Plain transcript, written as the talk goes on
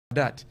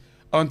that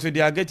until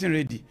they are getting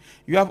ready.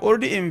 You have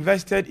already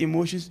invested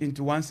emotions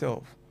into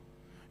oneself.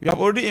 You have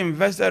already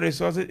invested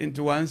resources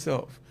into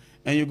oneself,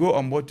 and you go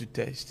on board to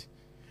test.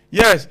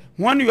 Yes,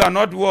 when you are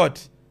not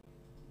what?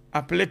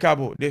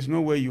 Applicable, there's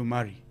no way you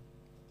marry.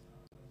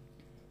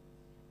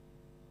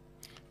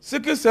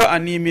 Sickle cell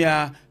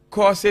anemia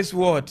causes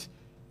what?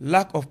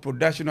 Lack of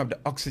production of the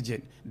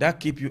oxygen that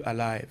keep you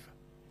alive.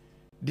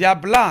 Their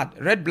blood,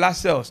 red blood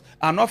cells,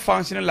 are not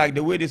functioning like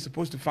the way they're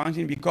supposed to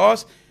function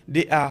because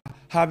they are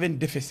having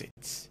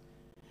deficits.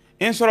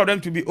 Instead of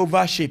them to be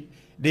oval-shaped,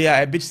 they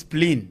are a bit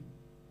spleen.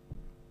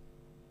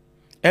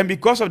 And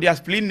because of their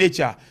spleen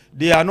nature,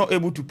 they are not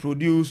able to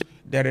produce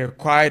the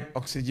required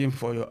oxygen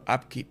for your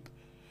upkeep.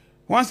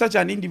 Once such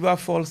an individual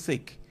falls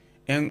sick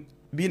and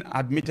being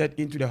admitted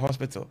into the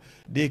hospital,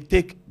 they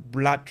take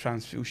blood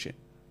transfusion.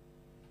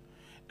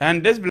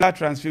 And this blood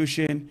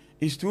transfusion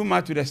is too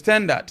much to the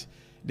standard.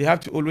 They have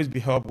to always be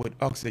helped with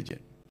oxygen.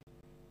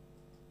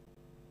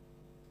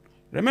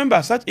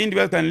 Remember, such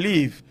individuals can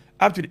live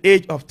up to the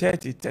age of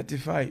 30,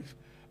 35,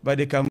 but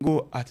they can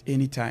go at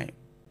any time.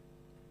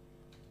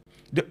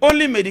 The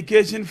only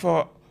medication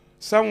for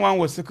someone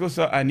with sickle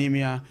cell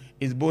anemia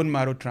is bone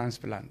marrow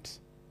transplant.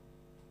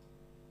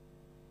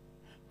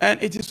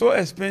 And it is so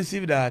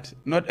expensive that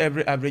not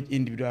every average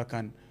individual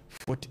can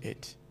afford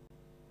it.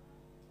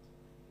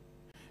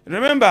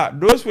 Remember,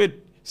 those with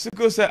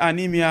sickle cell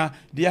anemia,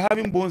 they are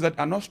having bones that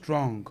are not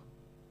strong.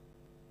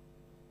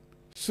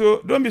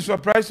 So don't be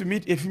surprised to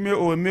meet a female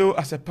or a male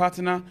as a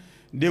partner.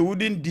 They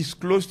wouldn't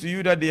disclose to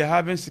you that they are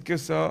having sickle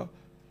cell,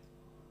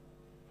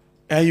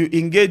 and you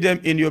engage them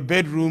in your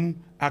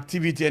bedroom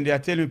activity and they are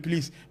telling you,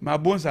 please, my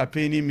bones are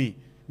paining me.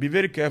 Be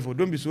very careful.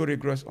 Don't be so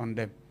rigorous on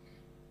them.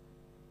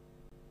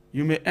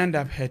 You may end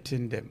up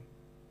hurting them.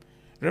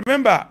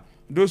 Remember,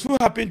 those who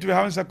happen to be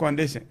having such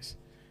conditions,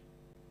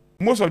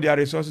 most of their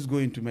resources go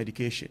into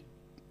medication.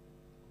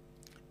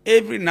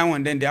 Every now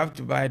and then they have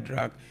to buy a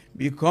drug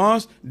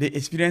because they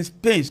experience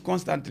pains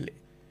constantly.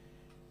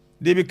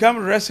 They become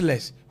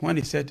restless when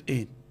they set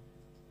in.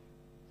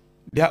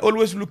 They are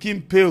always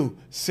looking pale,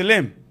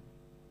 slim,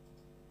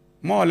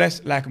 more or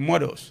less like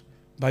models,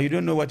 but you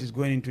don't know what is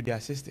going into their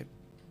system.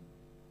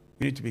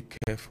 You need to be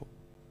careful.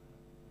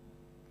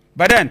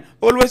 But then,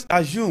 always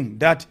assume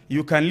that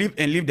you can live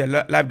and live the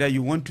life that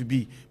you want to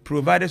be,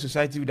 provided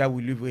society that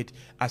we live with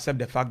accept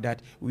the fact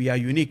that we are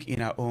unique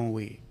in our own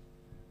way.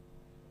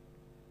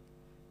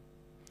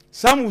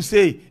 Some will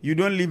say you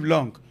don't live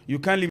long. You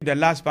can't live the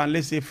last span,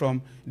 let's say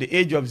from the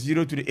age of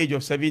 0 to the age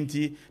of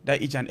 70,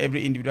 that each and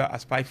every individual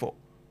aspires for.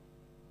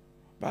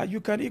 But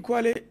you can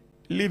equally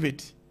live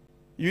it.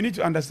 You need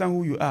to understand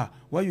who you are,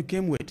 what you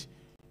came with,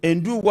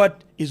 and do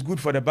what is good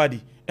for the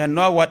body, and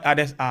not what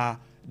others are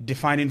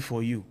defining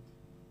for you.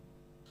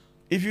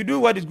 If you do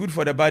what is good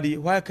for the body,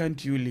 why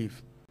can't you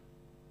live?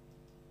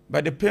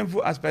 But the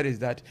painful aspect is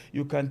that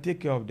you can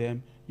take care of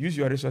them, use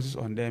your resources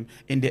on them,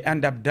 and they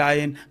end up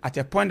dying at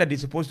a point that they're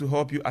supposed to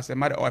help you as a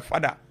mother or a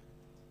father.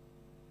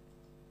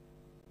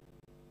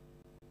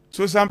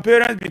 So some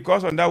parents,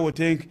 because of that, will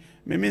think,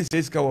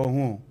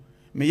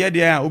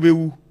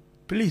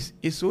 please,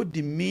 it's so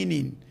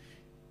demeaning.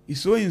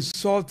 It's so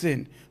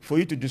insulting for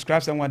you to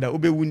describe someone that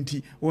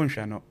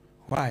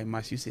why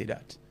must you say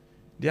that?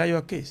 They are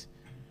your case.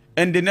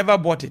 And they never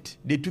bought it.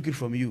 They took it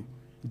from you.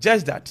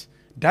 Just that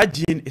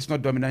gene is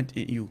not dominant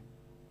in you.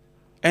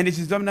 And it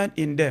is dominant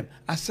in them.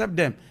 Accept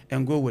them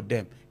and go with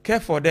them.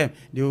 Care for them.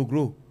 They will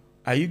grow.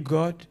 Are you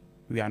God?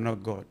 We are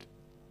not God.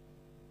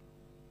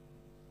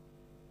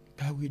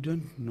 But we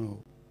don't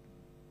know.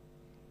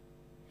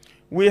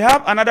 We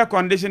have another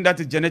condition that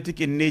is genetic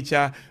in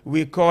nature.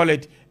 We call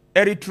it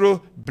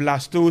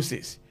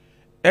erythroblastosis.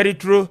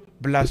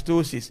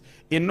 Erythroblastosis.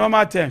 In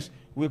normal terms,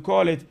 we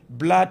call it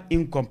blood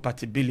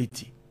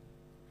incompatibility.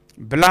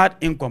 Blood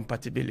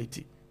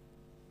incompatibility.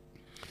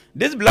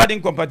 This blood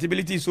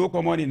incompatibility is so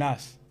common in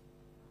us.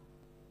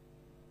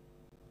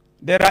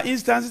 There are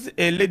instances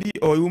a lady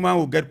or a woman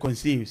will get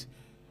conceived,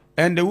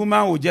 and the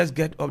woman will just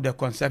get off the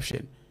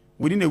conception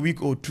within a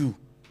week or two.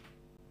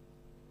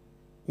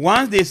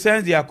 Once they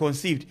sense they are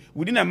conceived,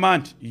 within a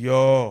month,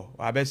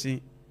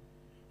 within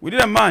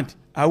a month,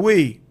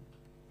 away.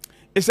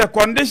 It's a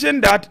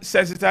condition that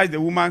sensitizes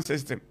the woman's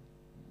system.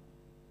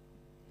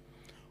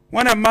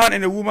 When a man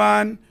and a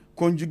woman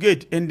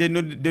conjugate and they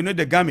know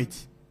the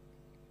gamete,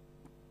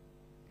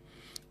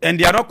 and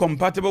they are not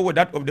compatible with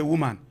that of the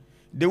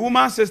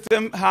woman's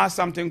system has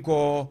something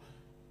called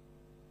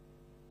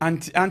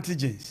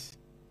antigens.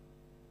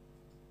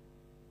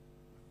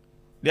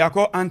 They are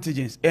called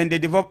antigens, and they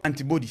develop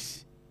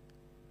antibodies.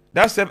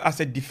 That serves as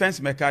a defense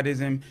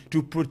mechanism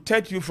to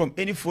protect you from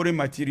any foreign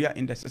material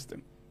in the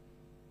system.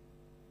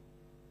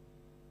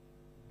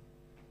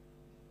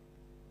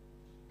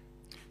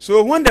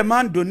 So when the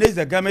man donates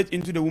the gamete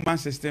into the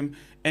woman's system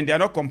and they are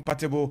not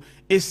compatible,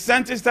 it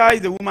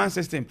sensitizes the woman's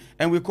system,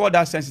 and we call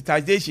that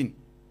sensitization.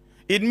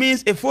 It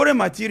means a foreign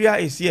material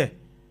is here.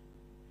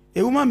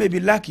 A woman may be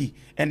lucky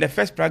and the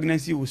first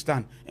pregnancy will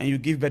stand and you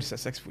give birth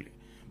successfully.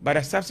 But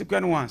the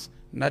subsequent ones,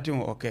 nothing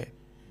will occur.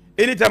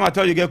 Anytime at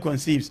all you get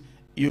conceived,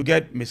 you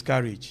get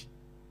miscarriage.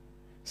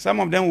 Some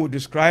of them will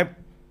describe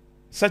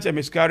such a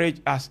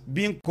miscarriage as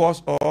being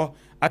caused or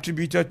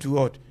attributed to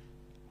what?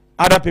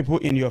 Other people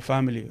in your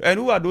family. And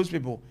who are those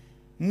people?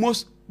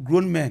 Most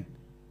grown men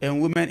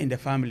and women in the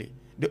family.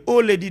 The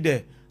old lady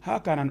there, how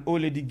can an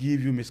old lady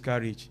give you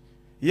miscarriage?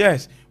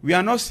 Yes, we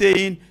are not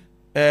saying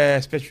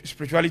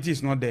spirituality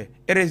is not there.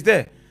 It is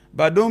there.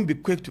 But don't be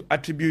quick to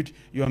attribute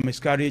your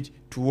miscarriage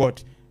to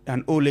what?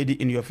 An old lady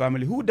in your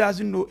family who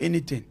doesn't know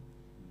anything.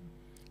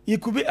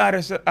 It could be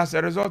as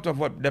a result of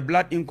what? The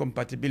blood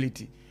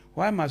incompatibility.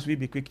 Why must we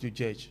be quick to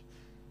judge?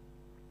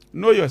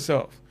 Know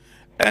yourself.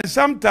 And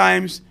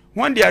sometimes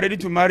when they are ready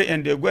to marry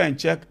and they go and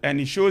check and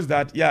it shows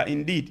that, yeah,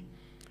 indeed,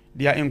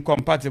 they are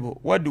incompatible,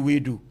 what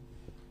do?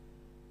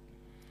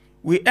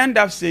 We end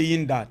up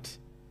saying that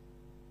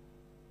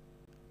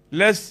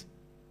let's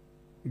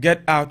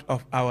get out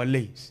of our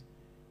lanes.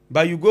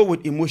 But you go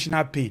with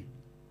emotional pain.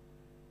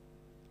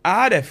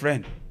 I had a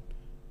friend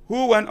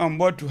who went on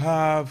board to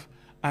have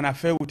an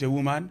affair with a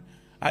woman.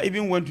 I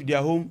even went to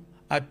their home.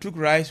 I took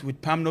rice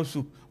with palm nut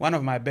soup, one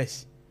of my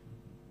best.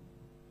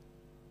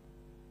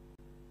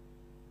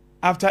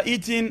 After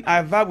eating,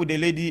 I vibed with the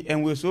lady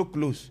and we were so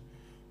close.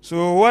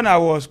 So when I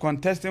was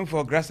contesting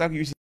for Grassack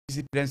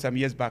UCC some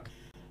years back,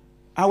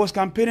 I was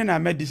campaigning. I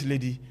met this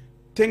lady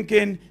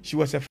thinking she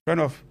was a friend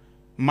of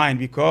mine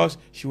because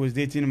she was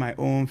dating my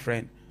own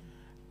friend.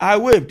 I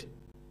waved.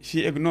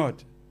 She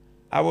ignored.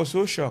 I was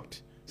so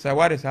shocked. So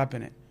what is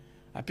happening?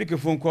 I pick a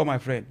phone, call my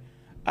friend.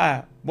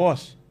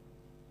 Boss.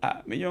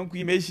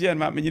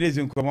 Mama,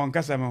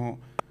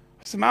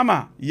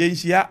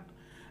 yenshia.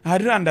 I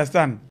didn't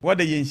understand what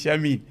the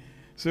yenshia mean.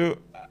 So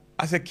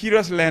as a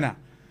curious learner,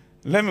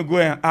 let me go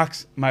and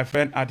ask my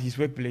friend at his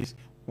workplace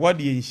what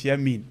the yenshia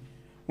mean.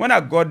 When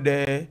I got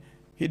there,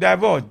 he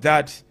divulged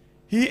that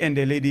he and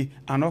the lady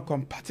are not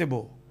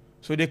compatible.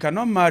 So they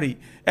cannot marry.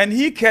 And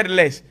he cared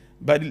less,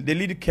 but the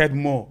lady cared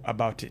more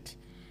about it.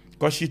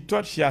 Because she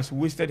thought she has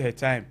wasted her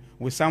time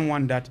with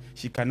someone that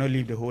she cannot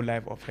live the whole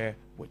life of her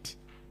with.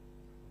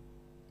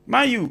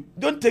 Mind you,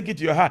 don't take it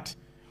to your heart.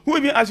 Who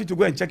even asked you to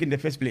go and check in the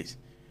first place?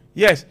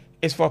 Yes,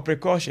 it's for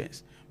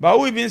precautions. But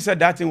who even said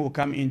that thing will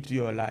come into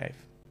your life?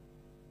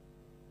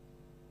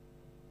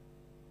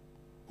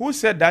 Who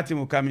said that thing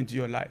will come into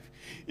your life?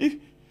 If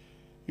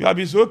you have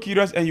been so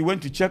curious and you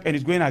went to check and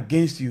it's going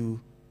against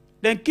you,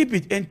 then keep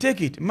it and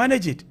take it,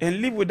 manage it,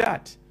 and live with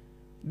that.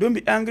 Don't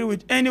be angry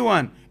with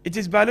anyone. It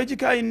is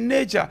biological in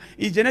nature.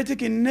 It's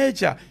genetic in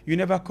nature. You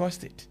never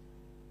caused it.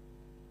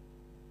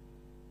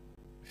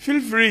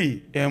 Feel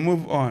free and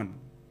move on.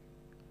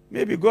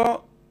 Maybe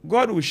God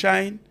will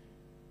shine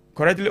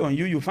correctly on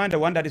you. You find the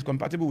one that is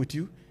compatible with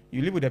you.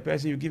 You live with the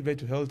person. You give birth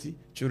to healthy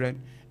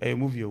children and you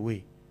move your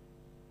way.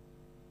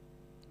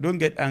 Don't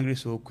get angry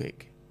so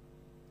quick.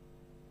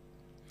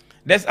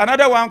 There's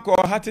another one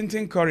called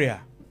Huntington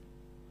chorea.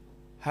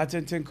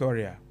 Huntington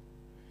chorea.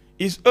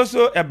 It's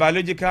also a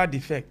biological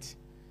defect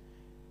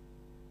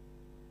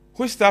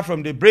which starts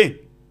from the brain.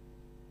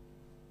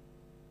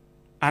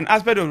 An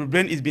aspect of the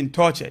brain is being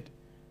tortured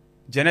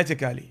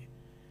genetically.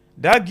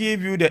 That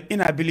gives you the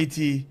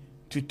inability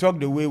to talk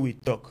the way we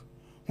talk.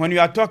 When you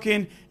are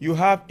talking, you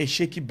have a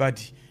shaky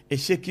body, a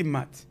shaky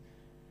mouth.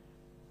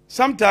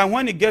 Sometimes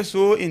when it gets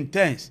so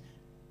intense,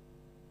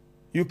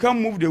 you can't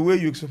move the way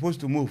you're supposed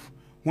to move.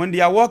 When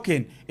they are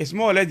walking, it's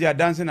more or less they are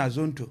dancing a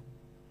zonto.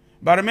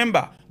 But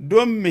remember,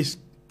 don't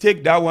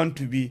mistake that one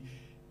to be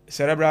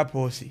cerebral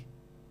palsy.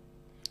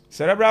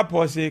 Cerebral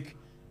palsy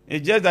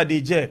is just that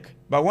they jerk.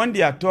 But when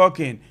they are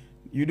talking,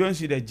 you don't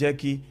see the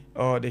jerky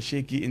or the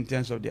shaky in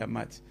terms of their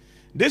mouth.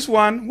 This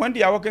one, when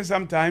they are walking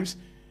sometimes,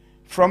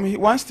 from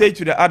one stage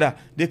to the other,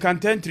 they can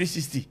turn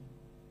 360.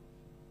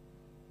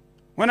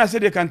 When I say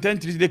they can turn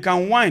 360, they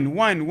can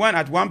whine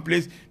at one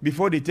place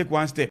before they take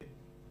one step.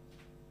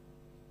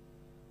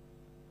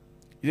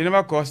 They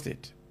never caused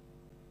it.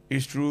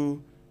 It's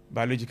through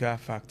biological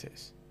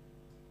factors.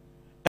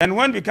 And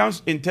when it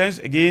becomes intense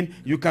again,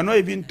 you cannot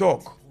even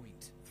talk.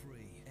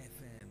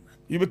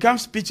 You become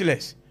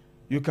speechless.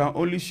 You can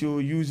only show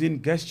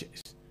using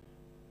gestures.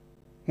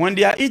 When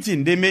they are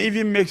eating, they may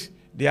even mix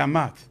their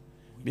mouth.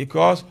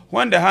 Because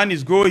when the hand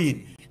is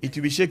going, it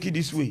will be shaky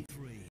this way.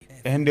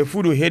 And the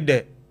food will hit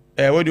the,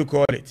 what do you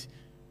call it?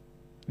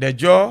 The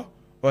jaw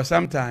or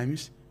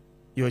sometimes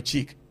your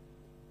cheek.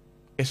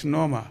 It's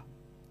normal.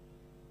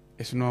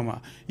 It's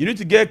normal. You need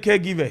to get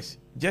caregivers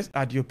just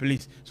at your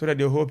place so that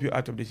they'll help you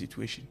out of the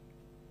situation.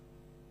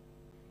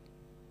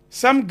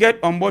 Some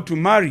get on board to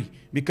marry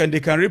because they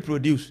can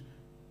reproduce.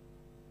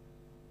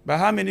 But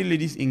how many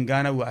ladies in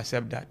Ghana will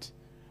accept that?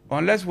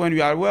 Unless when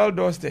you are well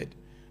dusted,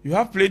 you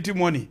have plenty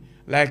money,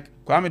 like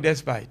Kwame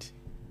Despite.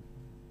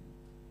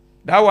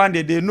 That one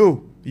day they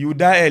know you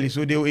die early,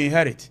 so they will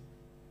inherit.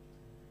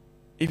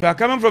 If you are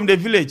coming from the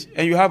village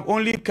and you have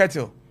only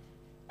cattle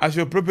as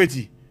your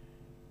property,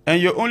 and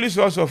your only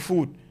source of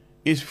food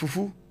is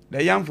fufu,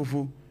 the young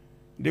fufu,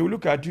 they will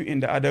look at you in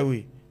the other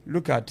way.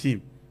 Look at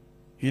him.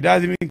 He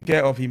doesn't even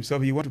care of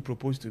himself. He wants to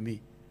propose to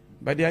me.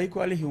 But they are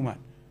equally human.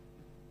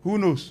 Who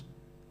knows?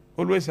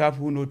 Always have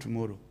who knows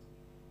tomorrow.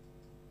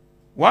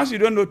 Once you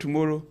don't know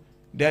tomorrow,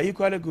 they are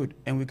equally good,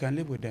 and we can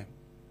live with them.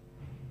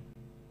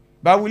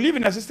 But we live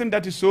in a system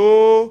that is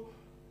so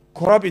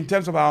corrupt in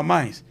terms of our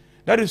minds,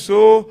 that is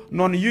so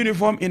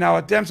non-uniform in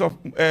our terms of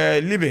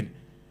living.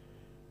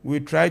 We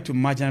try to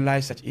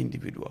marginalize such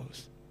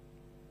individuals.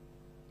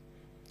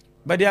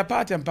 But they are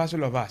part and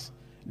parcel of us.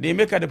 They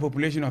make up the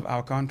population of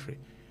our country.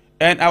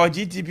 And our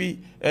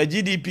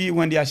GDP,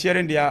 when they are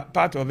sharing, they are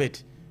part of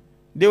it.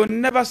 They will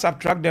never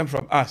subtract them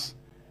from us.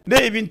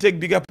 They even take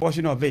bigger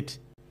portion of it,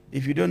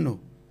 if you don't know.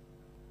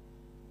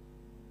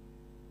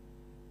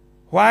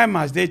 Why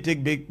must they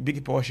take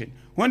big portion?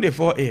 When they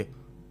fall ill,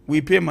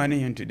 we pay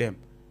money into them.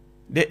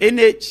 The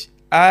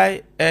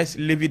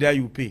NHIS levy that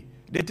you pay,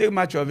 they take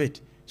much of it.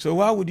 So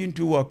why wouldn't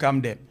you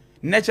welcome them?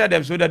 Nurture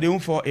them so that they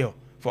won't fall ill,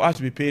 for us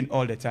to be paying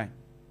all the time.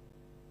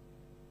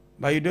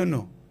 But you don't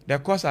know. The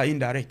costs are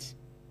indirect.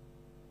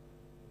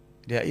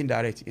 They are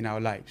indirect in our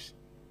lives.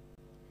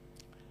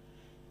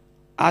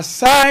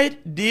 Aside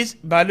these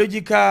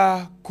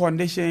biological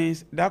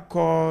conditions that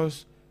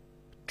cause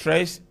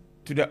stress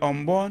to the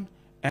unborn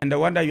and the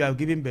one that you have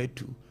given birth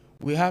to,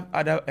 we have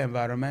other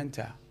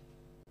environmental.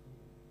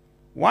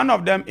 One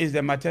of them is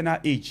the maternal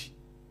age.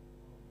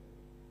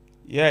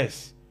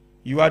 Yes,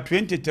 you are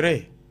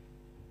 23.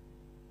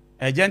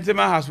 A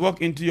gentleman has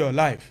walked into your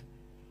life.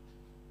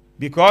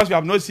 Because you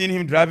have not seen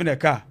him driving a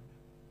car,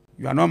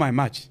 you are not my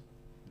match.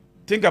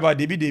 Think about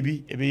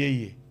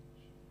Debbie.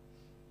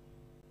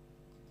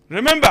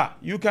 Remember,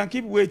 you can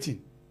keep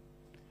waiting.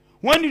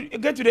 When you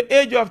get to the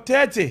age of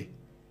 30,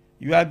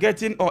 you are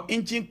getting or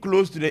inching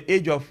close to the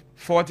age of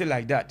 40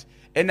 like that.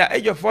 And at the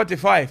age of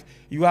 45,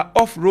 you are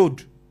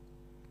off-road.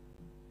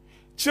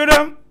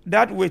 Children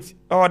that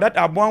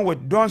are born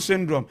with Down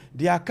syndrome,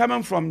 they are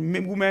coming from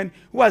women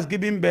who has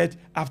given birth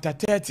after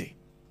 30.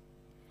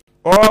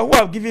 Or who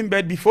have given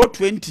birth before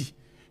 20.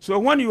 So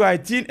when you are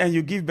 18 and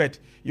you give birth,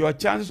 your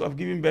chances of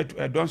giving birth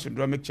to a Down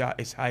syndromic child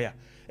is higher.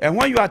 And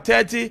when you are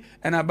 30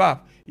 and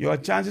above, your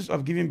chances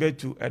of giving birth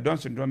to a Down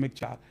syndromic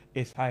child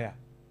is higher.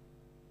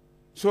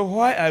 So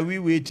why are we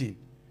waiting?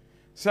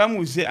 Some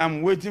will say,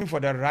 I'm waiting for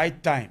the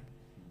right time.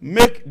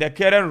 Make the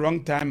current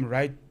wrong time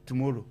right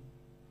tomorrow.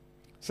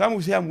 Some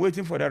will say, I'm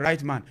waiting for the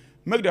right man.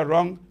 Make the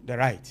wrong the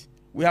right.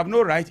 We have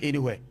no right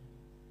anywhere.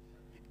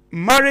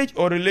 Marriage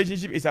or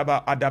relationship is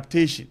about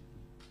adaptation.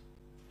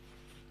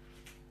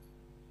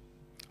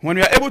 When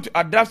you are able to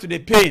adapt to the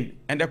pain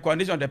and the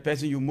condition of the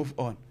person, you move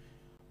on.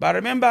 But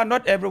remember,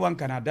 not everyone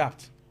can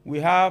adapt. We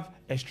have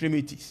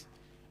extremities.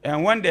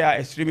 And when there are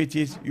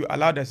extremities, you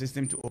allow the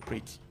system to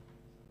operate.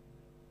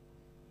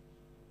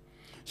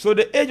 So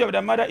the age of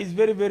the mother is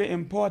very, very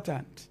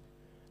important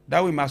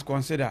that we must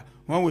consider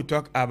when we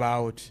talk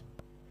about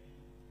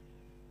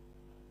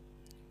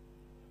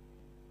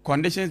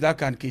conditions that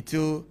can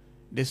curtail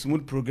the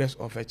smooth progress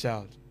of a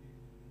child.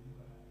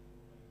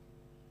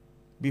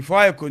 Before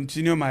I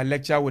continue my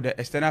lecture with the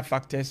external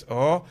factors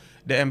or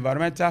the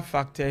environmental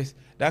factors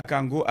that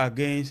can go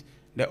against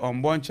the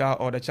unborn child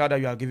or the child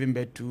that you are giving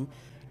birth to,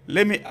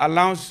 let me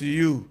announce to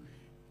you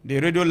the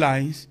radio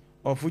lines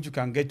of which you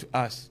can get to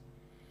us.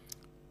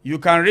 You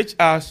can reach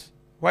us,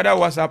 whether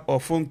WhatsApp or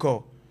phone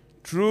call,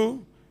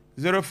 through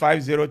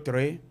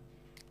 0503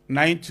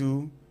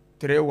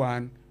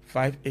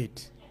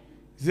 923158.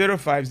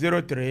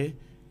 0503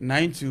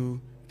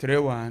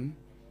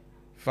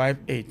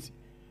 923158.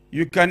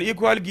 You can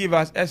equally give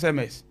us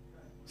SMS,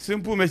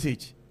 simple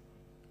message,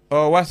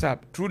 or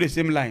WhatsApp through the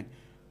same line.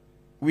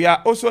 We are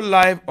also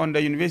live on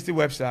the university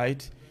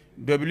website,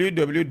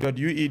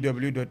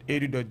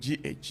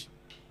 www.uew.edu.gh.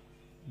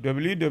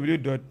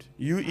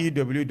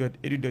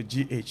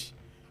 www.uew.edu.gh.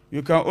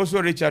 You can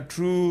also reach us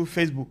through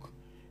Facebook,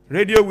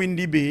 Radio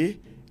Windy Bay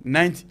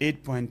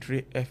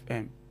 98.3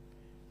 FM.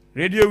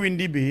 Radio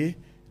Windy Bay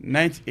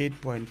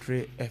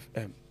 98.3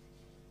 FM.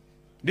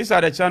 These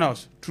are the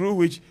channels through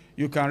which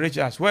you can reach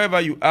us.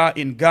 Wherever you are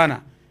in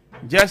Ghana,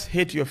 just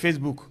hit your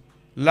Facebook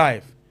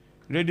live,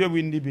 Radio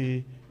Windy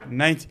Bay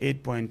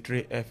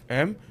 98.3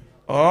 FM,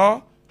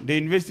 or the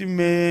university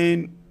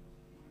main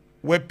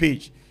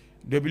webpage,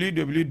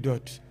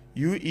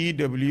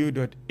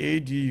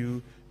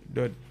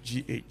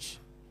 www.uew.edu.gh.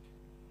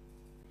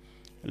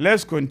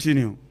 Let's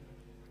continue.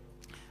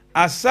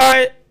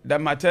 Aside the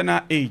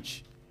maternal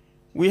age,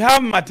 we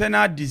have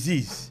maternal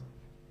disease.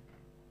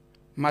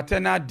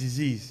 Maternal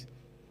disease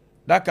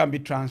that can be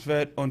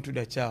transferred onto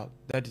the child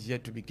that is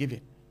yet to be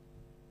given.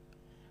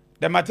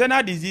 The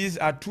maternal diseases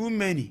are too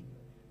many.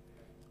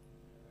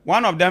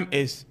 One of them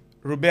is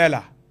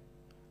rubella.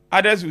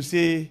 Others will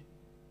say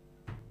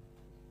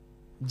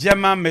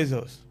German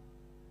measles.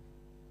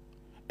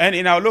 And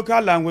in our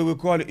local language, we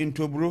call it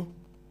intobro.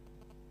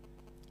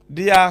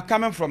 They are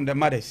coming from the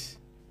mothers,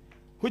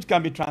 which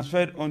can be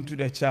transferred onto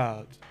the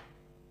child.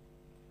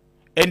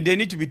 And they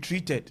need to be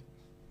treated.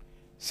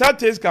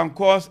 Such things can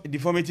cause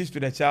deformities to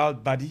the child's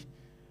body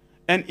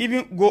and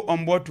even go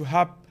on board to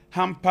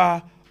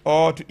hamper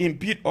or to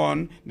impede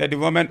on the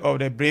development of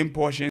the brain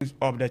portions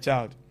of the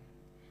child.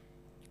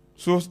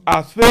 So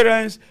as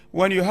parents,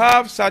 when you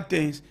have such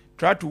things,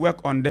 try to work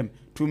on them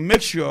to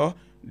make sure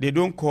they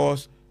don't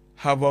cause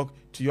havoc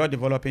to your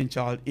developing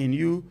child in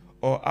you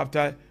or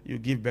after you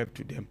give birth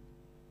to them.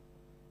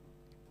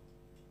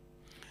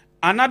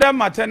 Another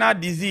maternal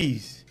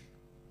disease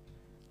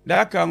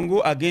that can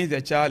go against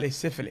the child is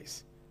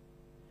syphilis.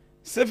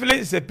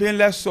 Syphilis is a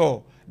painless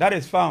sore that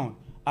is found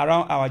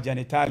around our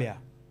genitalia.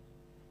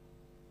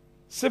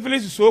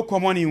 Syphilis is so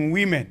common in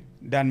women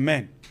than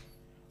men.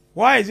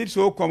 Why is it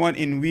so common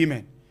in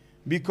women?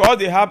 Because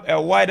they have a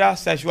wider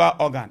sexual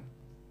organ.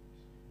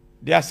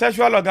 Their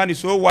sexual organ is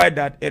so wide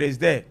that it is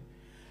there.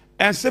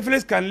 And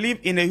syphilis can live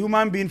in a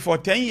human being for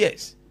 10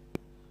 years.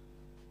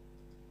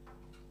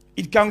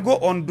 It can go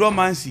on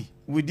dormancy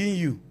within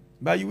you,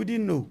 but you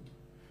wouldn't know.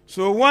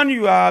 So when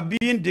you are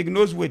being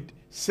diagnosed with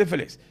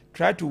syphilis,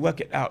 try to work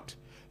it out.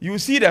 You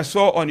see the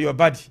sore on your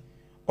body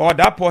or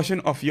that portion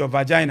of your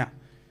vagina.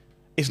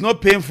 It's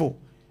not painful,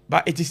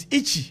 but it is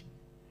itchy.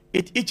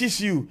 It itches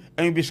you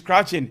and you'll be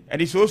scratching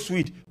and it's so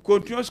sweet.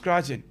 Continue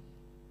scratching.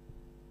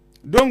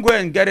 Don't go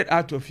and get it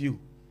out of you.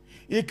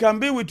 It can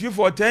be with you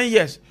for 10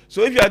 years.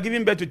 So if you are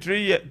giving birth to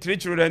three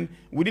children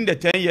within the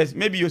 10 years,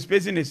 maybe your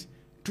spacing is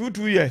 2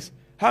 years.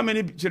 How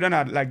many children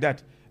are like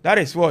that? That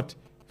is what?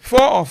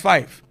 4 or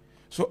 5.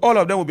 So all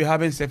of them will be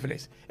having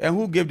syphilis. And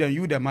who gave them?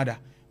 You, the mother.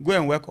 Go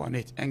and work on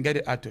it and get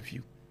it out of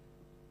you.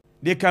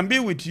 They can be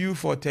with you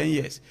for 10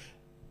 years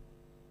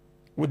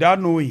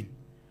without knowing.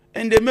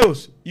 And the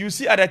males, you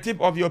see at the tip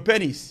of your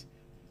penis,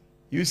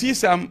 you see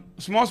some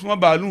small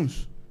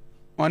balloons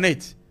on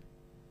it.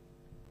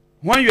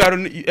 When you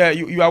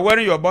are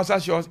wearing your boxer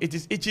shorts, it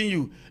is itching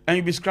you and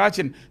you'll be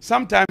scratching.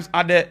 Sometimes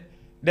at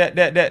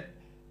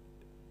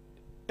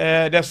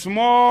the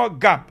small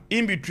gap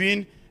in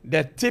between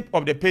the tip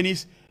of the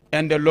penis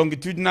and the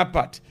longitudinal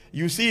part,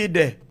 you see it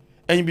there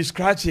and you'll be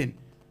scratching,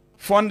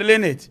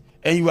 fondling it,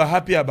 and you are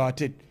happy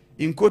about it.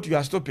 In quote, you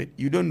are stupid.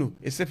 You don't know.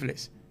 It's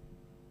syphilis.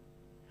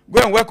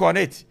 Go and work on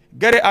it.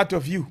 Get it out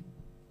of you.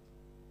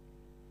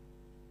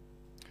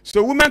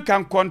 So women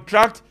can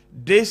contract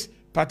this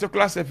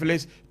particular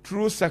syphilis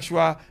through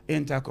sexual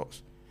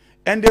intercourse.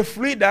 And the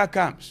fluid that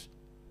comes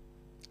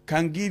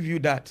can give you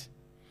that.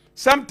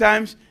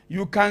 Sometimes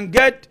you can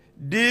get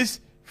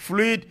this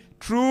fluid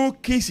through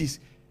kisses,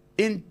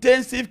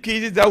 intensive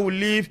kisses that will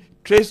leave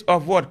trace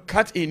of what?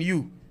 Cut in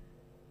you.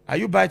 Are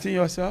you biting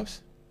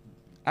yourselves?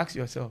 Ask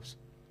yourselves.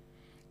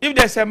 If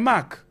there's a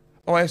mark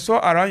or a sore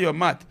around your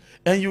mouth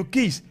and you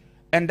kiss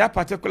and that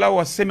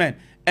particular semen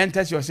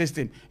enters your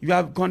system, you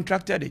have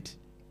contracted it.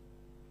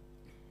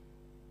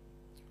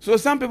 So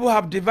some people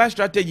have devised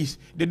strategies.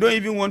 They don't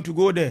even want to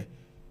go there.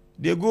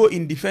 They go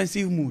in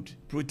defensive mood,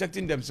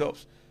 protecting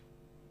themselves.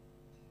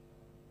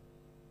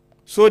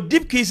 So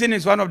deep kissing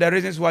is one of the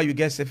reasons why you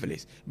get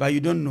syphilis, but you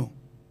don't know.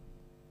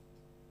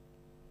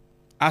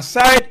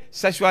 Aside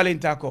sexual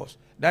intercourse,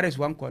 that is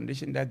one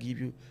condition that gives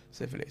you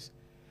syphilis.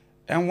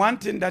 And one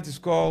thing that is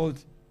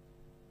called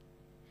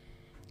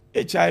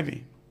HIV.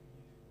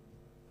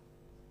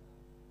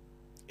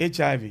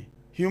 HIV,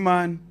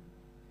 human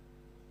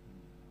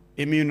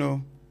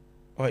immune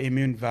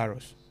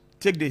virus.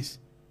 Take this.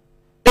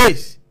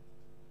 AIDS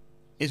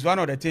is one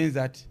of the things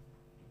that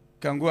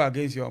can go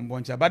against your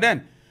unborn child. But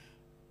then,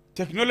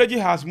 technology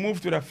has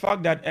moved to the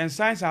fact that, and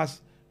science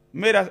has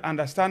made us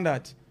understand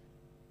that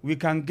we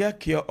can get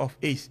cure of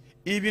AIDS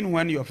even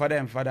when your father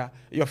and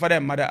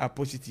mother are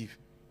positive.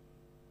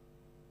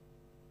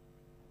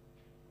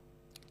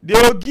 They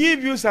will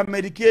give you some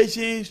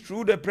medications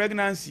through the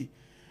pregnancy,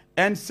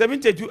 and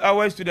 72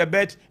 hours to the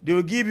birth, they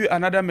will give you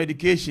another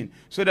medication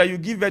so that you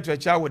give birth to a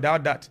child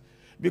without that.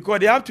 Because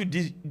they have to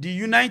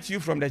deunite you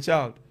from the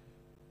child.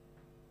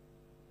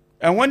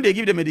 And when they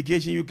give the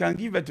medication, you can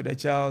give birth to the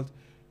child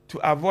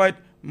to avoid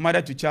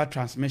mother-to-child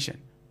transmission.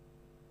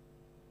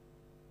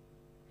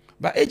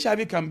 But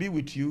HIV can be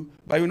with you,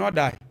 but you will not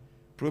die,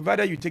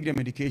 provided you take the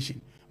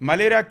medication.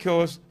 Malaria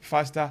kills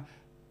faster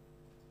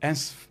and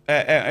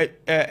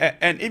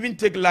even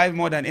take life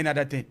more than any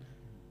other thing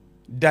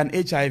than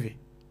HIV.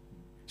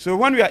 So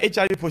when we are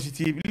HIV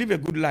positive, live a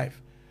good life.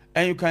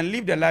 And you can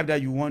live the life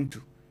that you want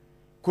to.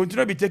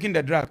 Continue to be taking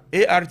the drug,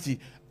 ART,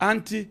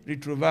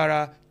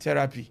 antiretroviral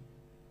therapy.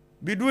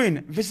 Be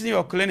doing, visiting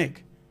your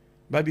clinic.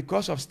 But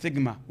because of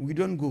stigma, we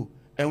don't go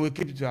and we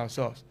keep it to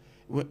ourselves.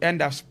 We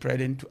end up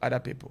spreading to other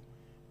people.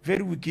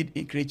 Very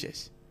wicked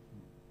creatures.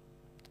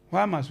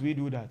 Why must we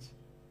do that?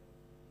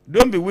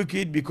 Don't be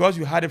wicked because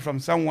you had it from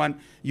someone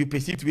you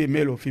perceive to be a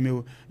male or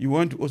female. You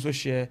want to also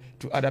share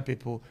to other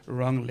people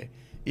wrongly.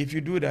 If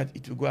you do that,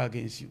 it will go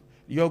against you.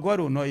 Your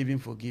God will not even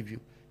forgive you.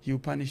 He will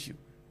punish you.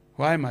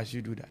 Why must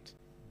you do that?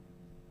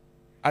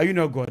 Are you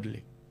not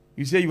godly?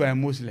 You say you are a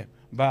Muslim,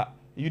 but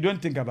you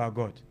don't think about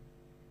God.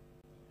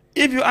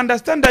 If you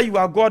understand that you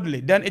are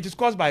godly, then it is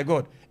caused by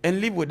God. And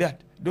live with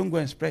that. Don't go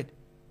and spread.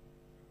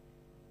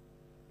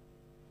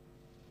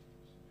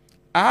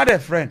 I had a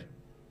friend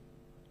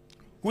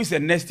who is a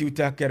nurse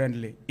tutor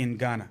currently in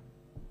Ghana.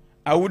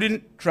 I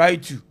wouldn't try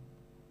to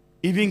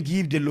even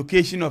give the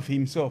location of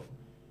himself.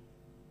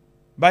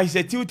 But he's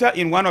a tutor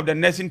in one of the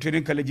nursing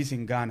training colleges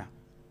in Ghana.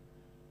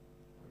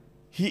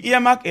 He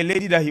earmarked a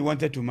lady that he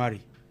wanted to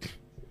marry.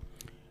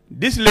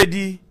 This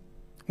lady,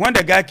 When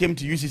the guy came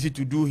to UCC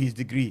to do his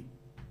degree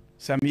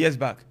some years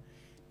back,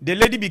 the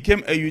lady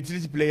became a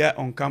utility player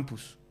on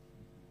campus.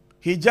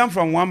 He jumped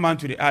from one man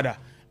to the other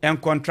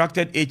and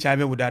contracted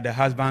HIV without the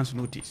husband's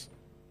notice.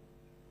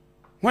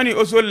 When he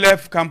also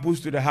left campus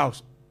to the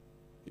house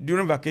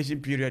during vacation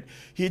period,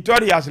 he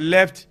thought he has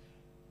left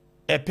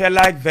a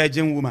pearl-like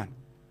virgin woman.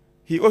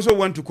 He also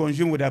went to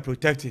consume without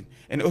protecting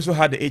and also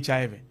had the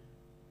HIV.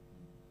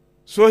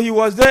 So he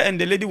was there and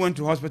the lady went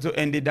to hospital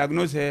and they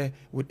diagnosed her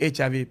with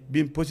HIV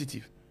being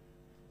positive.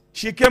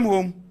 She came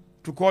home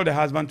to call the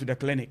husband to the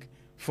clinic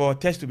for a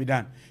test to be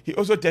done. He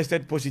also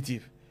tested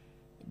positive.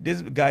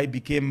 This guy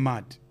became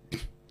mad.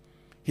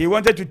 He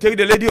wanted to take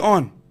the lady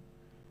on,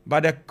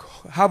 but the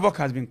havoc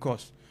has been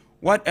caused.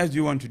 What else do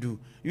you want to do?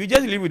 You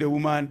just live with a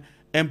woman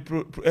and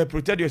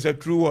protect yourself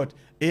through what?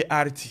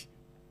 ART.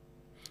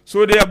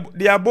 So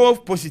they are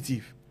both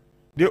positive.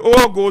 They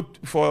all go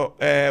for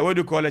what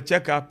do you call a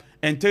checkup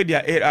and take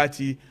their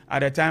ART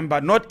at a time,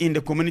 but not in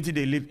the community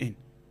they live in.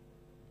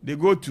 They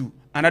go to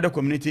another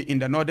community in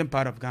the northern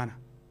part of Ghana,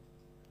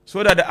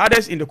 so that the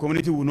others in the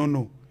community will not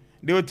know.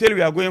 They will tell you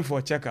we are going for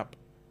a checkup.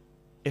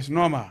 It's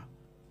normal.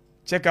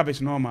 Checkup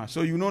is normal.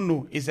 So you don't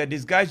know. It's a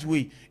disguised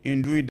way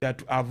in doing that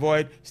to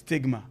avoid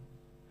stigma.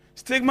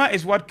 Stigma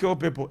is what kills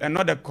people and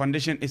not the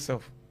condition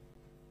itself.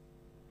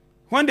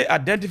 When they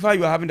identify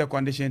you are having the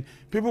condition,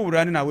 people will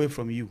running away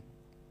from you.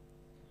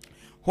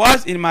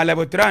 Whilst in my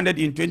level 300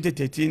 in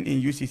 2013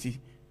 in UCC,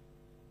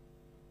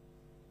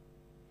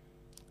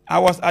 I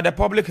was at the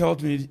public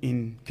health unit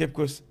in Cape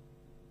Coast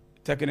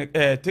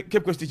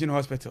Teaching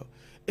Hospital.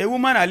 A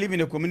woman I live in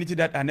a community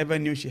that I never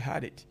knew she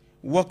had it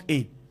walked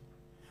in.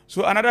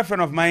 So another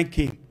friend of mine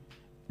came.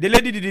 The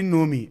lady didn't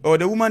know me, or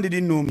the woman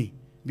didn't know me,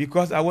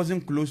 because I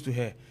wasn't close to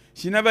her.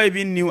 She never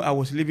even knew I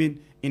was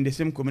living in the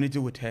same community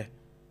with her.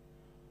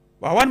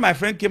 But when my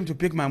friend came to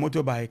pick my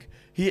motorbike,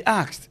 he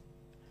asked,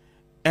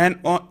 and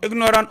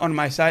ignorant on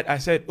my side, I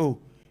said, oh,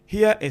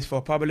 here is for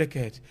public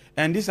health,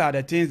 and these are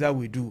the things that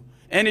we do.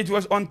 And it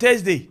was on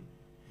Thursday.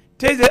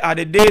 Thursday are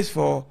the days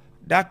for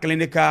that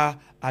clinical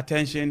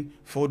attention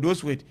for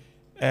those with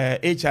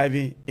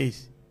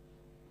HIV/AIDS.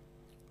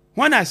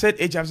 When I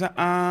said HIV, I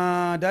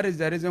said, that is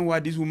the reason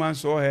why this woman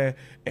saw her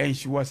and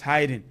she was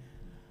hiding.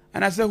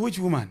 And I said, which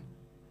woman?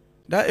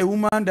 That a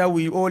woman that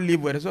we all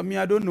live with. I said, me,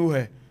 I don't know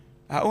her.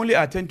 I only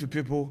attend to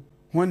people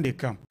when they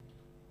come.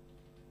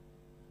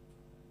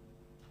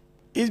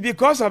 It's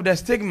because of the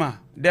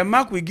stigma, the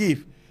mark we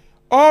give.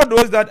 All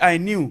those that I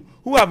knew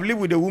who have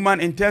lived with a woman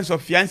in terms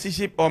of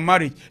fiancéship or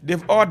marriage,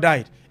 they've all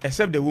died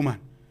except the woman,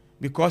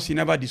 because she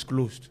never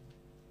disclosed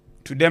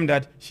to them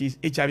that she's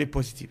HIV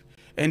positive.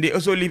 And they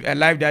also live a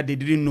life that they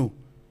didn't know,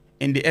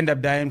 and they end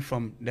up dying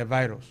from the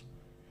virus.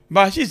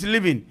 But she's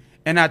living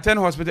and attend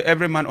hospital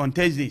every month on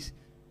Thursdays.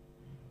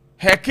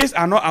 Her kids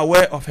are not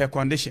aware of her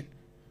condition,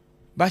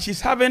 but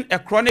she's having a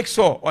chronic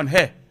sore on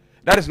her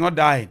that is not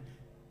dying.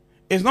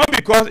 It's not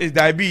because it's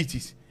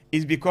diabetes,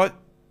 it's because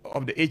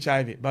of the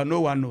HIV, but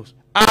no one knows.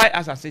 I,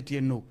 as I sit here,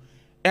 know.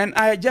 And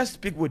I just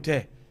speak with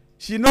her.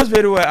 She knows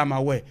very well I'm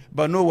aware,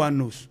 but no one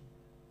knows.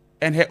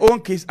 And her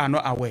own kids are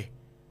not aware.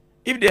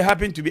 If they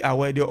happen to be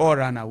aware, they all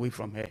run away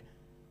from her.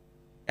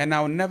 And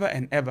I will never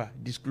and ever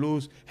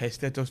disclose her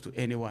status to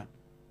anyone.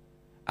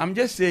 I'm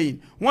just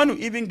saying, when you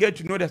even get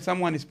to know that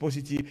someone is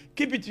positive,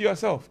 keep it to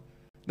yourself.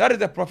 That is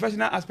the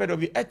professional aspect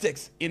of the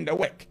ethics in the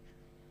work.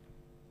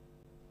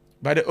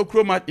 By the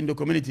okromat in the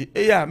community,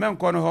 men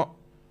kono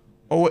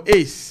ho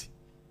ace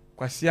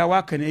kwasia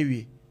wa kan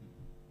awie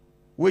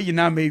we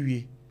yina ma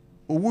awie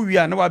owu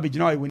wi na wa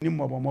begina wa woni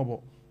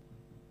mobo.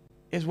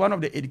 It's one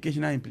of the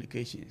educational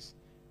implications.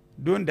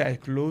 Don't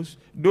disclose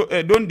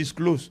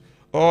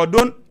or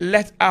don't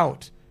let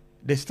out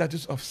the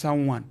status of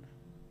someone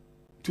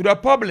to the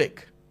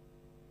public.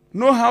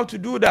 Know how to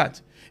do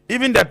that.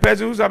 Even the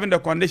person who's having the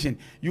condition,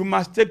 you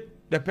must take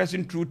the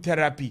person through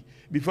therapy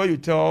before you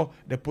tell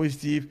the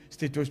positive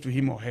status to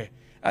him or her.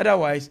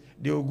 Otherwise,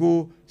 they will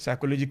go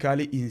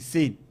psychologically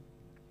insane.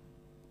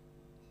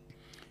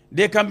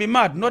 They can be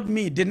mad, not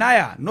me.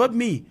 Denier, not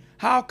me.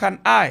 How can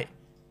I?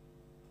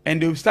 And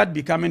they will start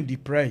becoming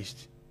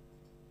depressed.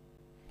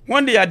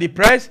 When they are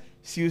depressed,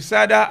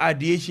 suicidal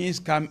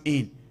ideations come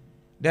in.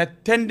 The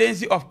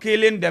tendency of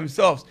killing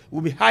themselves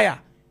will be higher.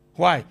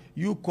 Why?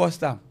 You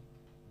caused them.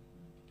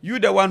 You,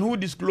 the one who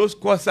disclosed,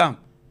 caused them.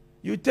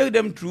 You take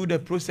them through the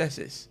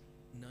processes.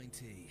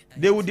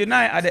 They will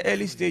deny at the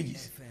early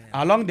stages.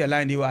 Along the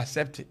line, they will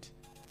accept it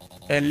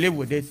and live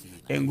with it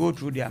and go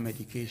through their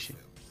medication.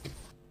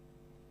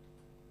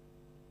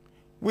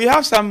 We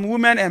have some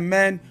women and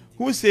men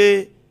who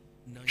say,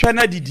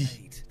 Shana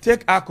Didi,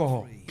 take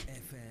alcohol.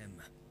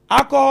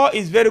 Alcohol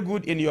is very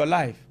good in your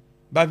life,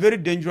 but very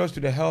dangerous to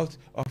the health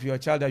of your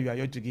child that you are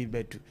yet to give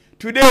birth to.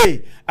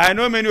 Today, I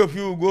know many of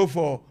you will go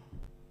for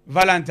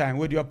Valentine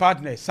with your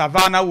partner.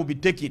 Savannah will be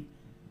taken.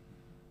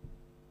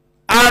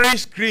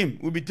 Irish cream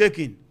will be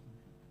taken.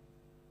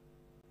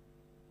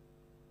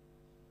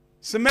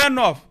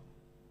 Smirnoff,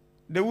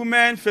 the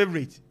woman's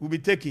favorite, will be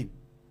taken.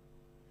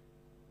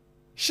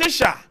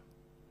 Shisha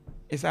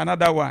is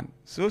another one.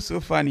 So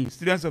funny.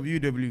 Students of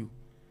UW.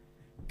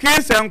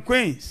 Kings and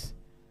queens.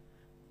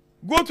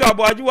 Go to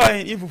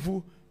Abuajua in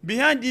Ifufu.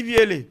 Behind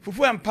DVLA,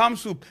 fufu and palm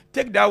soup.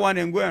 Take that one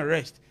and go and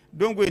rest.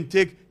 Don't go and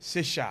take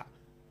sesha.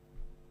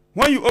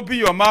 When you open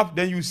your mouth,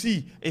 then you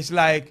see it's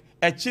like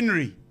a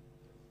chinnery.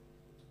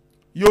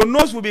 Your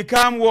nose will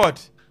become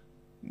what?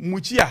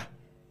 Muchia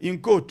in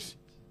coat.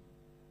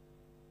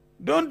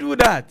 Don't do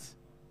that.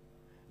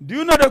 Do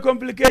you know the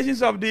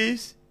complications of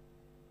this?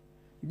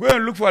 Go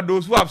and look for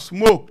those who have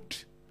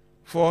smoked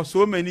for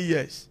so many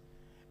years.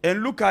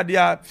 And look at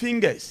their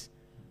fingers.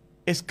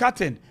 It's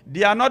cutting.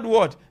 They are not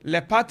what?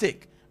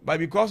 Lephatic. But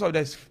because of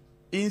the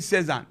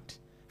incessant,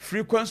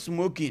 frequent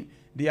smoking,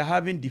 they are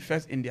having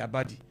defects in their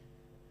body.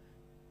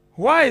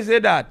 Why is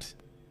it that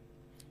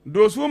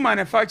those who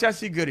manufacture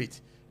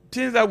cigarettes,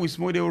 things that we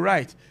smoke, they will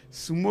write,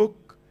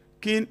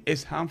 smoking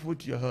is harmful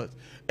to your health.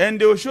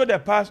 And they will show the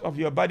parts of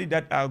your body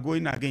that are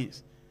going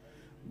against.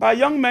 But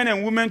young men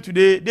and women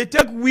today, they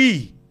take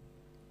weed.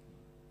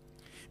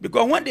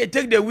 Because when they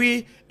take the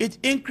weed, it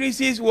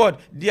increases what?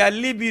 Their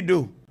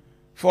libido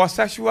for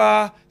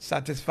sexual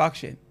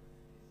satisfaction.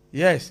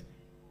 Yes.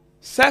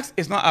 Sex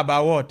is not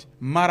about what?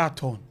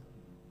 Marathon.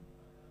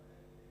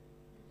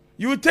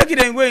 You take it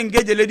and go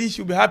engage a lady,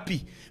 she'll be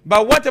happy.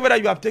 But whatever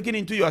that you have taken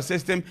into your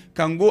system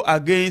can go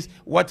against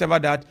whatever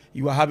that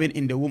you are having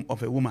in the womb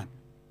of a woman.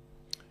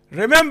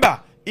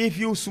 Remember, if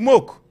you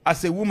smoke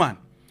as a woman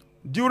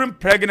during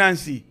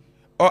pregnancy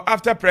or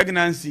after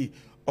pregnancy,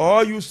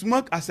 or you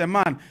smoke as a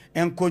man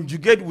and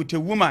conjugate with a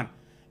woman,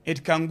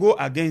 it can go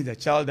against the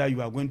child that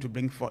you are going to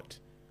bring forth.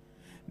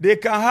 They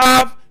can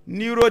have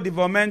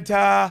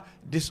neurodevelopmental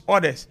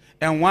disorders,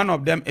 and one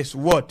of them is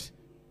what?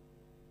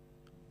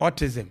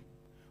 Autism.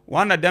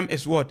 One of them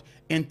is what?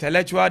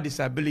 Intellectual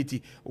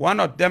disability. One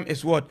of them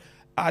is what?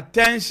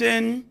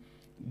 Attention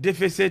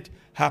deficit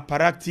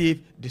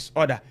hyperactive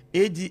disorder,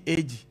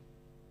 ADHD.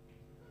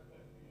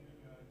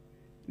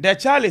 The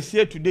child is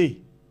here today.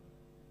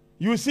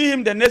 You see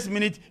him the next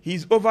minute,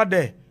 he's over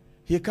there.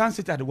 He can't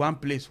sit at one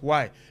place.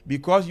 Why?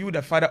 Because you,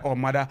 the father or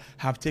mother,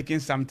 have taken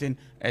something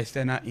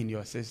external in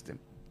your system.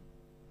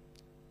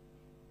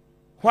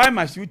 Why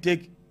must you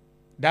take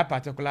that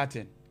particular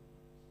thing?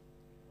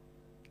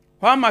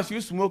 Why must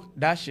you smoke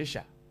that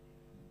shisha?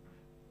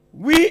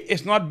 Weed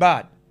is not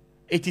bad.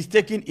 It is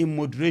taken in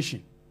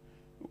moderation.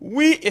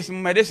 Weed is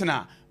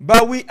medicinal,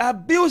 but we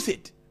abuse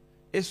it.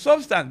 A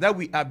substance that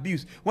we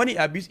abuse. When you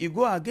abuse, it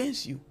goes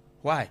against you.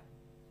 Why?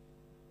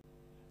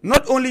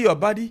 Not only your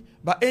body,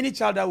 but any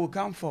child that will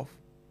come forth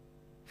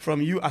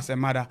from you as a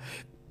mother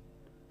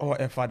or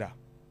a father.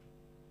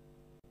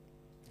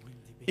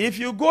 If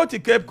you go to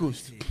Cape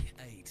Coast,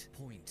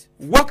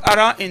 walk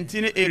around in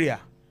Tini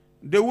area,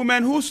 the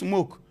women who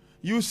smoke,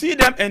 you see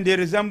them and they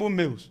resemble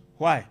males.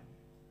 Why?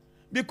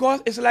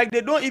 Because it's like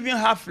they don't even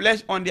have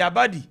flesh on their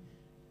body.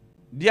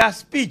 Their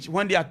speech,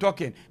 when they are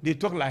talking, they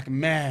talk like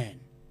men.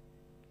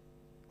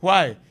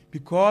 Why?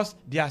 Because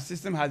their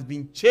system has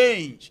been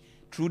changed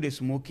through the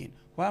smoking.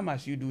 Why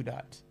must you do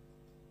that?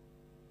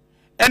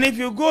 And if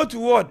you go to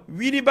what?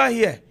 Widiba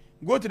here,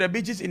 go to the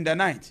beaches in the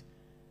night,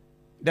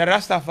 the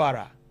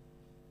Rastafari.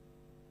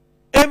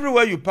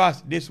 Everywhere you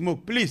pass, they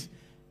smoke. Please,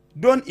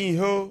 don't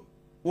inhale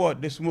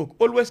what? The smoke.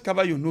 Always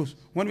cover your nose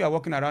when we are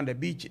walking around the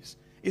beaches.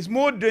 It's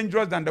more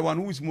dangerous than the one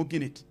who is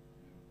smoking it.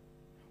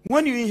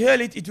 When you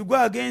inhale it, it will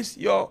go against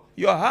your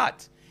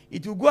heart.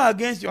 It will go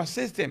against your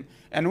system.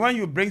 And when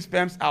you bring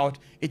sperms out,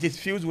 it is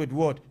filled with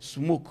what?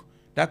 Smoke.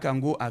 That can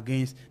go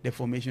against the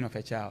formation of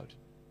a child.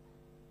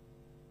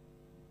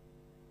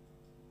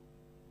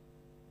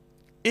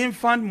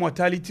 Infant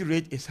mortality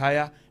rate is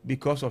higher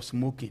because of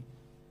smoking.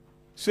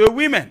 So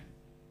women,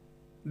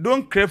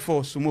 don't crave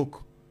for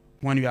smoke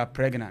when you are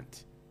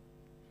pregnant.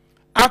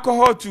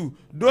 Alcohol too,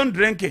 don't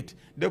drink it.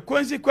 The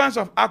consequence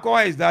of alcohol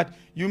is that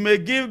you may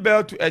give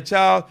birth to a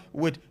child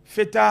with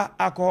fetal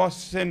alcohol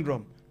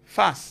syndrome,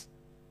 FAS.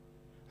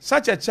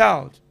 Such a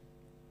child,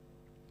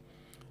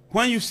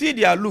 when you see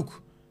their look,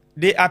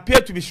 they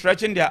appear to be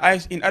stretching their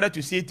eyes in order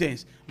to see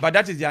things, but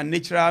that is their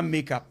natural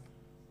makeup.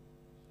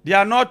 They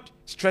are not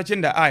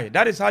stretching the eye.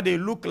 That is how they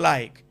look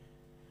like.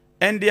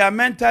 And they are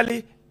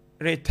mentally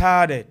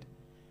retarded.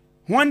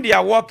 When they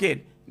are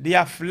walking, they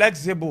are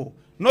flexible.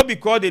 Not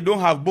because they don't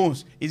have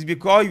bones. It's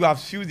because you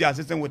have fused their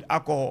system with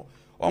alcohol.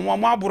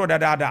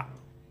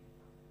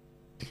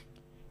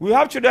 We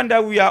have children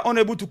that we are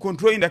unable to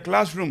control in the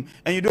classroom,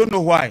 and you don't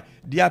know why.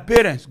 Their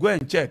parents, go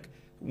and check.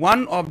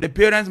 One of the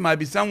parents might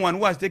be someone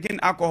who has taken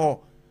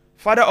alcohol.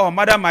 Father or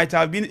mother might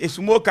have been a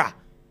smoker.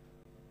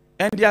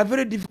 And they are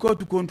very difficult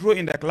to control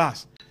in the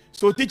class.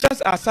 So teachers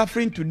are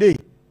suffering today.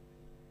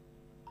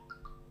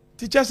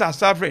 Teachers are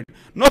suffering.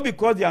 Not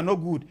because they are not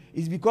good.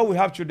 It's because we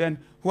have children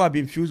who have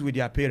been fused with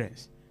their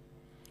parents.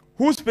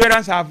 Whose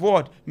parents have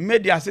what?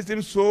 Made their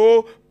system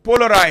so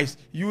polarized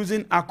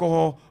using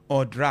alcohol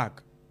or drug.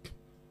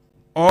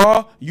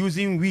 Or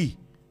using weed.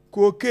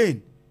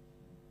 Cocaine.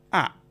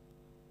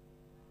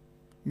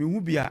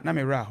 Mihubia na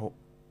me raho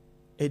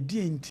edi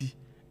enti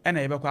ena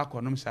yebekwa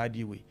akonom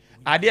saadi we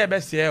ade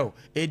ebe sel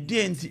edi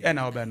enti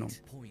ena obenom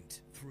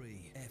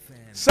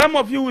Some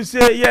of you will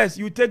say, yes,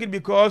 you take it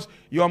because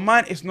your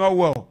mind is not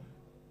well.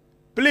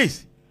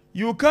 Please,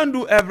 you can't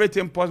do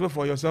everything possible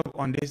for yourself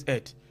on this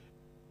earth.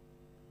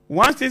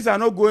 Once things are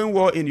not going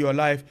well in your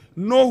life,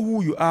 know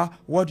who you are,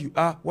 what you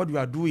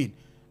are doing.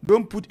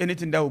 Don't put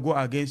anything that will go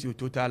against your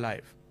total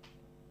life.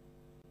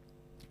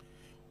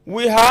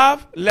 We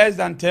have less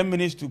than 10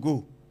 minutes to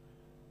go.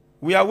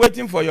 We are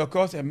waiting for your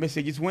calls and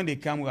messages. When they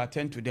come, we'll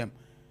attend to them.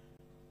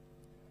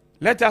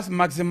 Let us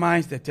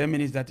maximize the 10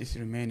 minutes that is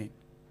remaining.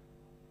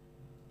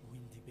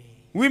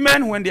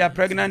 Women, when they are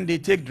pregnant, they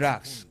take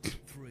drugs.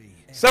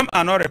 Some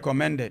are not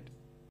recommended.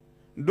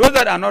 Those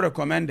that are not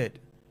recommended,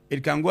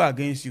 it can go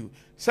against you.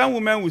 Some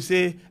women will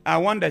say, I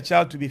want the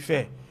child to be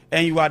fair,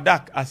 and you are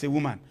dark as a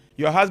woman.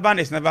 Your husband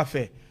is never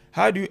fair.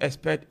 How do you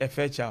expect a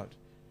fair child?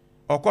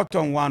 Or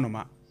cotton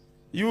wanoma?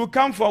 You will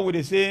come forward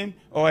with the same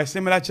or a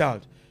similar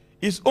child.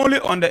 It's only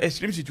on the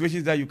extreme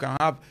situations that you can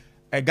have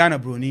a Ghana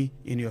Brony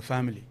in your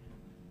family.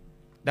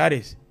 That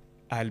is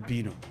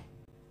albino.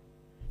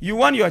 You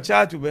want your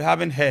child to be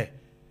having hair,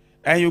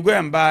 and you go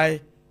and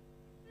buy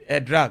a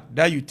drug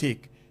that you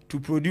take to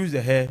produce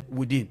the hair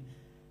within.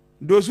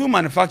 Those who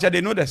manufacture, they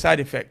know the side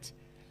effects.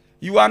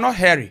 You are not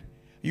hairy.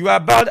 You are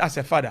bald as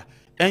a father,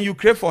 and you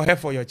crave for hair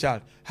for your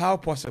child. How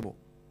possible?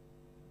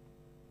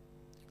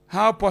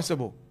 How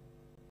possible?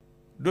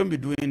 Don't be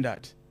doing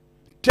that.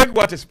 Take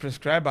what is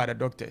prescribed by the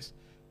doctors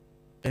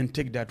and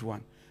take that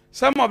one.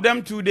 Some of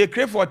them too, they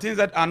crave for things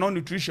that are not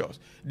nutritious.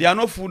 They are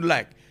not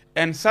food-like.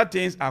 And such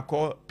things are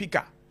called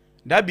pica.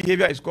 That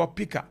behavior is called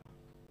pica.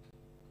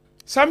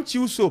 Some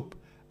chew soap,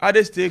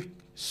 others take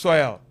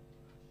soil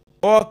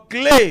or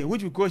clay,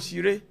 which we call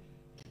shire.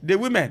 The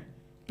women,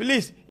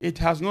 please, it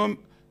has no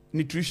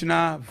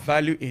nutritional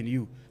value in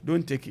you.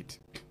 Don't take it.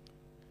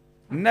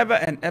 Never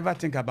and ever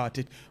think about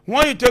it.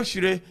 When you take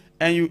shire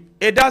and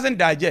it doesn't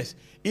digest,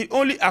 it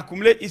only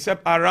accumulates itself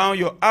around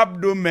your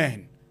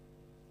abdomen.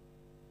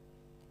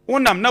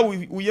 Unam na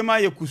uyema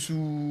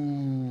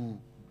yekusu.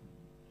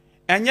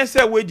 Enye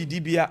se we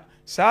didibia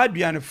sa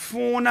aduane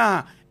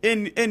fona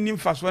enim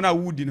faso na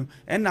wudi no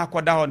en na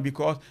akoda ho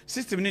because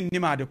system ni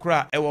nim ade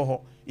kora ewo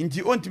ho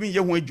nti ontimi ye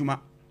ho adwuma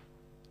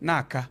na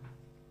aka.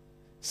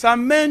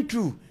 Some men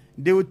too,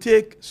 they will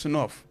take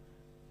snuff.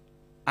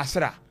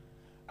 Asra.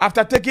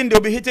 After taking,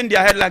 they'll be hitting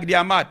their head like they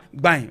are mad.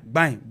 Bang,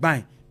 bang,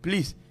 bang.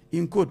 Please,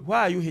 in quote,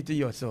 why are you hitting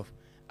yourself?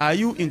 Are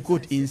you, in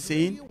quote,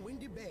 insane?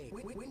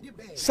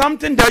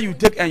 Something that you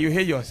take and you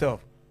hate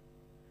yourself.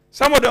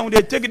 Some of them,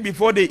 they take it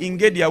before they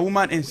engage their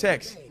woman in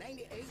sex,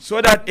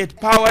 so that it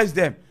powers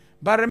them.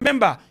 But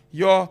remember,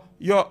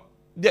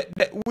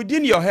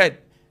 within your head,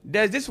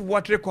 there's this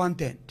watery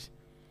content.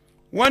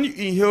 When you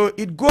inhale,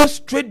 it goes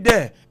straight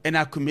there and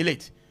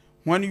accumulates.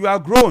 When you are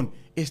grown,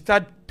 it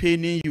starts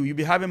paining you. You'll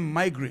be having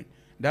migraine.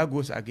 That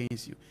goes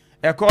against you.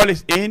 A call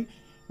is in.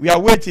 We are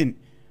waiting.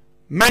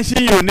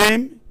 Mention your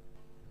name,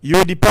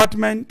 your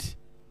department,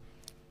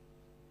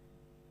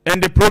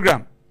 and the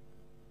program.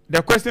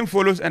 The question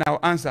follows and I'll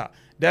answer.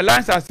 The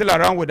lines are still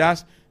around with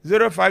us.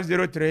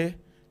 0503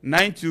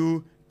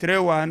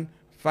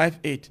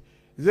 923158.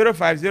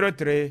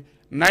 0503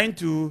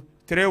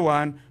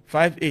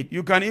 923158.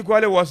 You can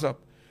equally WhatsApp.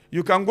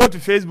 You can go to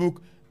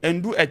Facebook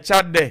and do a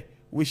chat there.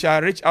 We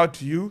shall reach out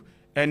to you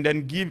and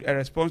then give a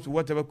response to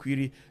whatever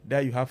query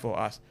that you have for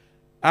us.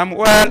 I'm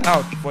well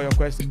out for your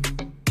question.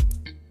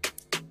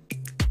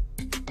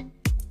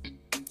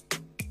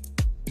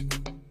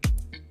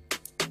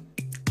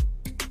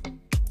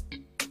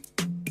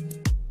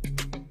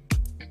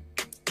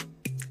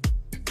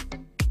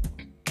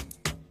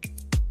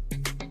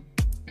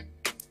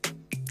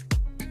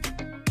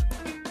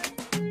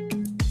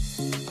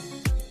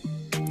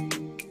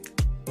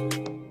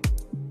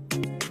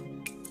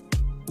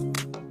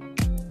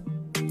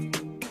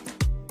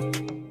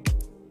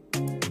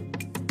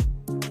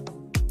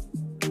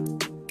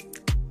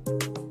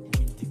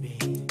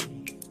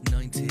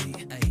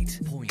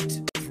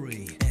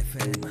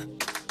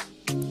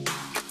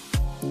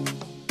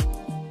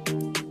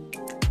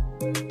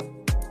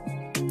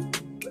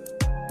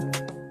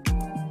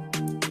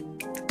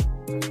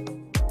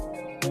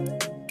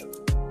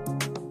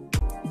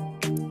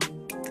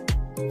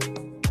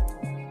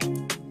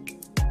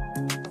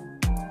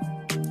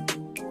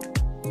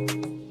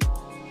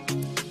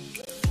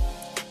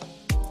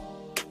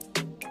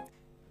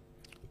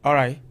 All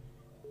right.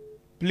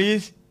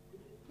 Please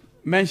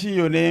mention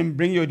your name,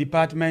 bring your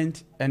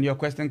department, and your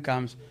question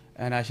comes,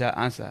 and I shall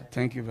answer.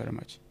 Thank you very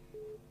much.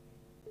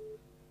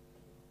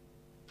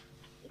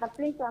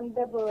 Please, I'm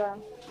Deborah.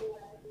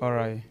 All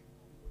right.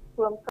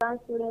 From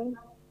counseling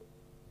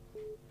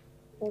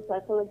and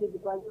psychology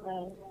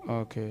department.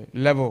 Okay.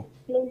 Level.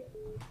 Please.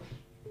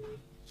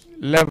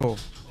 Level.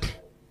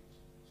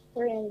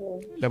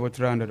 300. Level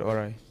 300. All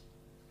right.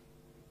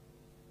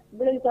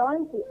 Please, I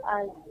want to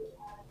ask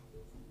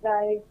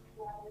that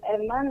a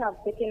man has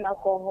taken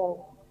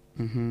alcohol,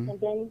 and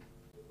then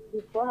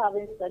before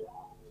having sex,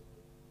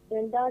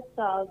 then that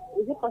child,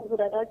 is it possible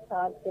that that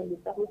child can be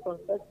suffering from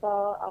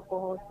fetal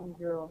alcohol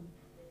syndrome?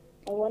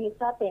 And when it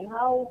happens,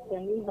 how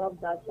can we help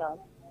that child?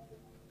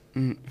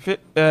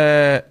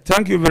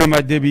 Thank you very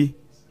much, Debbie,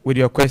 with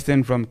your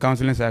question from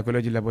Counseling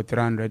Psychology Level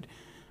 300.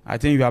 I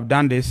think you have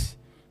done this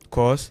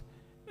course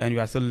and you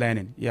are still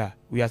learning. Yeah,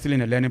 we are still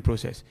in a learning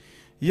process.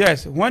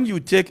 Yes, when you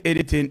take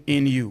anything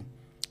in you,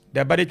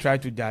 the body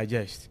tries to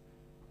digest.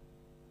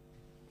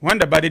 When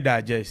the body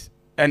digests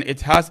and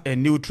it has a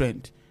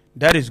nutrient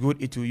that is good,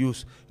 it will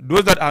use.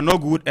 Those that are not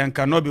good and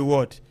cannot be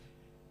what?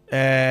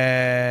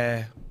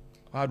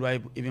 How do I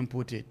even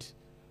put it?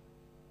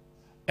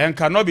 And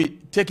cannot be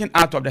taken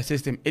out of the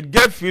system. It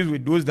gets fused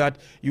with those that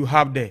you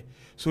have there.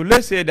 So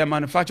let's say the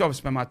manufacture of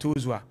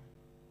spermatozoa.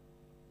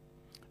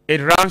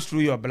 It runs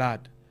through your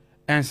blood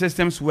and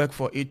systems work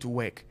for it to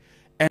work.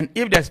 And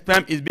if the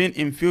sperm is being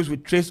infused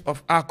with trace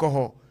of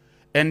alcohol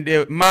and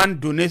the man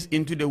donates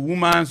into the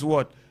woman's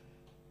what?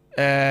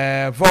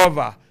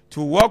 Vulva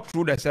to walk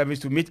through the cervix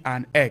to meet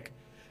an egg.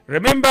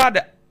 Remember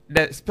that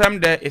the sperm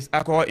there is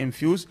alcohol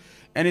infused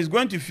and is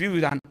going to fuse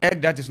with an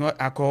egg that is not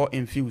alcohol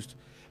infused.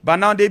 But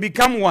now they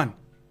become one.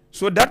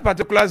 So that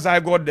particular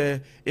zygote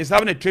there is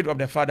having a trait of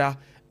the father,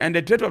 and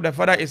the trait of the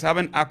father is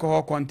having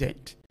alcohol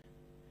content.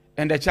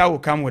 And the child will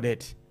come with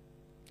it.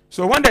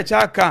 So when the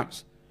child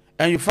comes,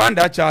 and you find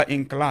that child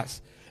in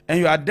class, and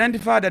you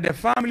identify that the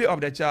family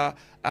of the child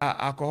are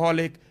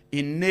alcoholic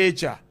in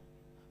nature,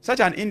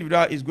 such an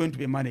individual is going to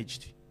be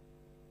managed.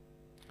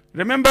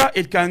 Remember,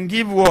 it can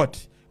give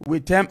what we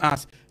term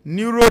as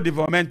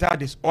neurodevelopmental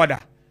disorder.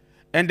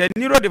 And the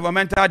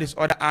neurodevelopmental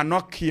disorder are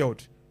not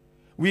cured.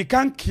 We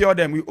can't cure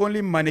them, we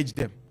only manage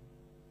them.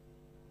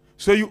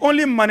 So you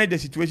only manage the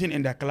situation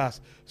in the class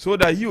so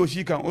that he or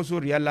she can also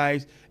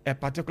realize a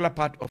particular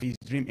part of his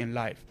dream in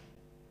life.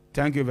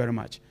 Thank you very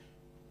much.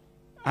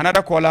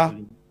 Another caller,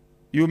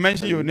 you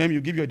mention your name,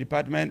 you give your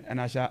department, and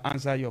I shall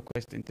answer your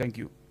question. Thank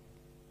you.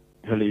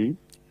 Hello.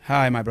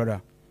 Hi, my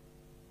brother.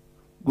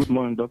 Good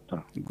morning,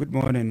 doctor. Good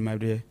morning, my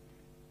dear.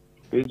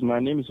 Yes, my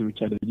name is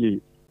Richard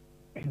J.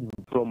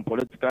 from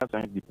Political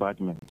Science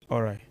Department.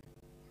 All right.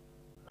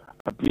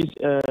 Please,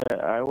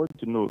 I want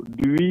to know,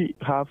 do we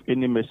have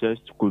any measures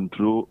to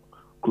control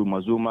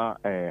chromosomal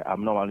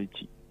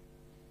abnormality?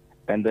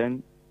 And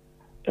then,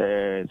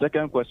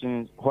 second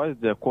question, what is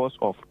the cause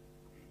of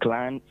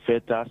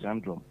Klinefelter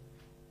syndrome?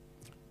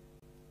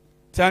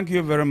 Thank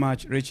you very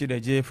much,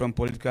 Richard J. from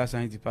Political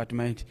Science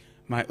Department,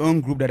 my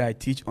own group that I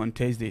teach on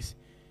Thursdays.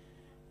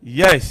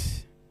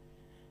 Yes,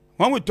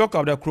 when we talk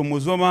of the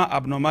chromosomal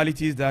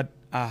abnormalities that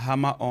are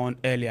hammered on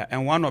earlier,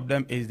 and one of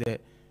them is the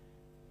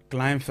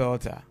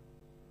Klinefelter.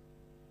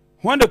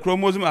 When the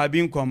chromosomes are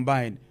being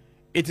combined,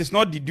 it is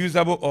not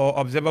deducible or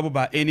observable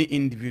by any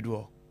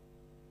individual.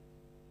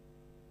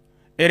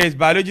 It is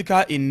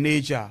biological in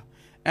nature.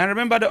 And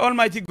remember, the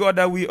Almighty God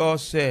that we all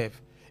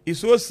serve is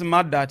so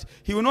smart that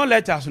He will not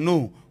let us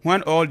know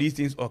when all these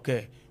things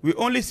occur. We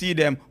only see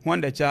them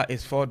when the child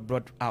is first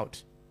brought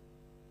out.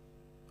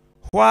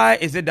 Why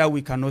is it that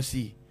we cannot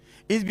see?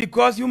 It's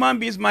because human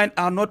beings' minds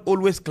are not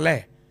always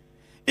clear.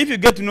 If you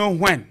get to know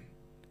when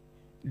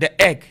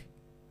the egg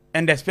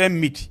and the sperm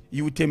meet,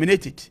 you will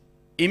terminate it.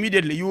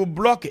 Immediately, you will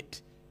block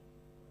it.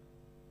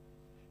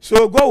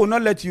 So God will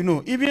not let you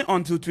know. Even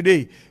until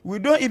today, we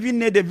don't even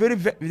know the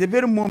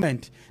very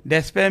moment the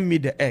sperm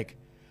meet the egg.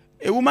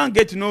 A woman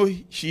gets to know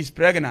she's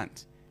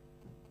pregnant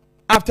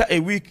after a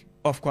week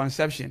of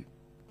conception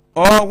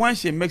or when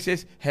she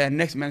mixes her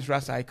next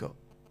menstrual cycle.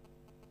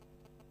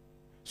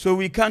 So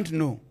we can't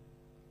know.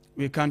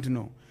 We can't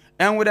know.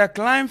 And with a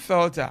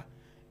Klinefelter,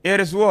 it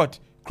is what?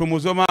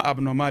 Chromosomal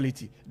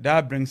abnormality.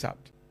 That brings up.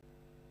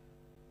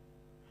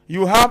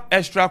 You have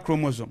extra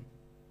chromosome.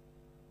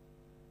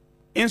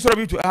 Instead of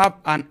you to have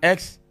an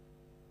X,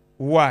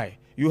 Y,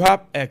 you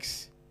have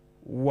X,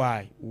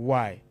 Y,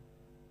 Y.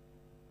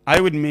 Are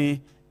you with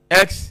me?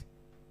 X,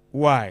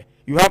 Y.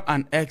 You have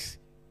an X,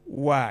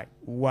 Y,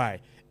 Y.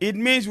 It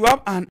means you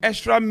have an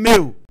extra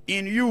male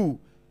in you.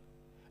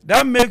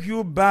 That makes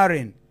you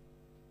barren.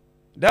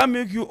 That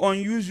makes you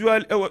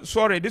unusual. Oh,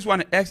 sorry, this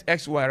one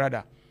XXY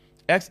rather.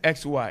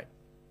 XXY.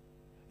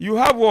 You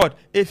have what?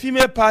 A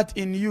female part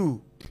in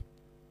you.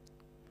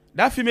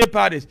 That female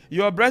part is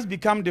your breast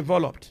become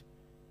developed.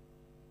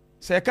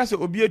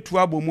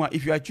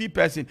 If you are a tree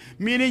person,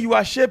 meaning you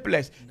are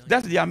shapeless.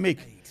 That's their make.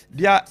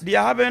 They are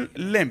having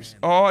limbs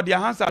or their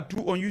hands are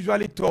too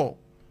unusually tall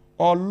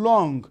or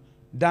long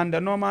than the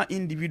normal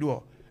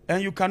individual,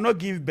 and you cannot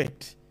give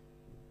birth.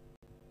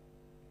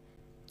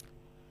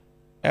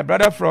 A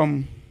brother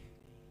from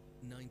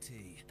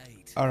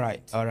 98. All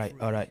right.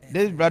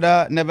 This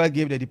brother never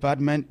gave the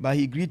department, but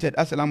he greeted.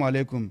 Assalamu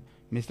alaikum,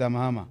 Mr.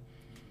 Mahama.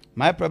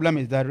 My problem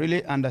is that I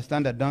really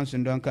understand the Down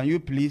syndrome. Can you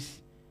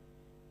please?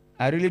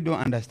 I really don't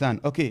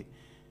understand. Okay,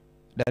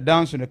 the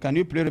Down syndrome. Can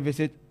you please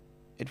revisit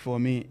it for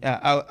me?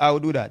 I'll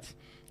do that.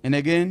 And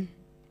again,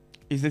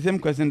 it's the same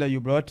question that you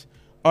brought.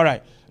 All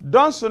right.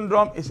 Down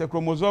syndrome is a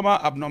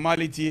chromosomal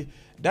abnormality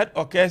that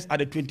occurs at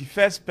the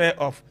 21st pair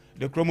of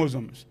the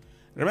chromosomes.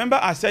 Remember,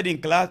 I said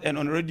in class and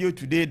on radio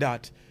today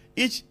that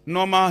each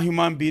normal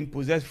human being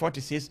possesses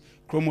 46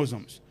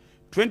 chromosomes,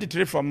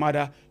 23 from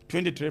mother,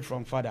 23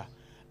 from father.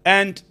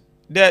 And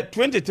the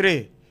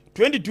 23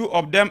 22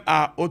 of them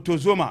are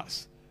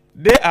autosomes.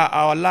 They are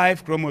our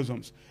live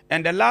chromosomes.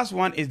 And the last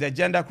one is the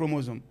gender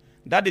chromosome.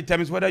 That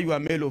determines whether you are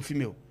male or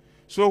female.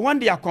 So when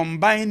they are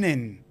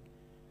combining,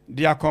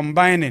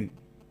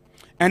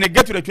 and they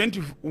get to the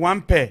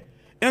 21 pair,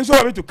 and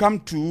so to come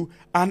to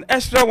an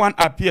extra one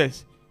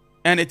appears,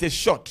 and it is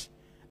short.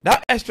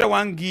 That extra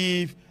one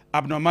gives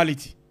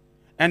abnormality.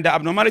 And the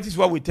abnormality is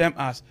what we term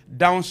as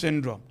Down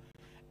syndrome.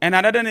 And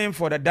another name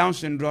for the Down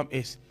syndrome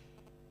is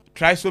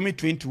trisomy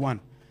 21.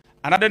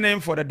 Another name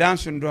for the Down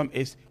syndrome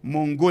is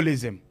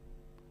Mongolism.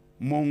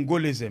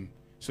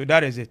 So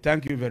that is it.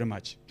 Thank you very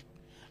much.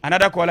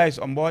 Another caller is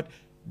on board.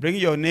 Bring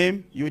your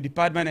name, your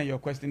department, and your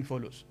question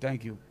follows.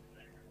 Thank you.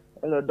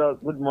 Hello, Doc.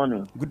 Good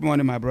morning. Good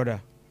morning, my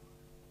brother.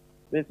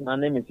 Please, my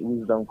name is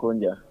Wisdom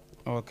Konja.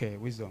 Okay,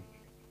 Wisdom.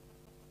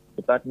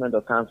 Department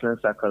of Counseling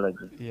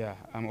Psychology. Yeah,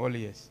 I'm all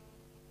ears.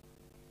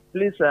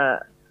 Please,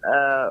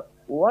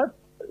 what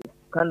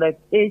can the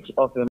age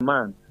of a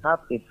man have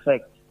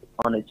effect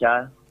on a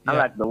child? Yeah.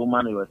 Unlike the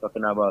woman we were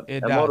talking about.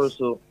 It and does. more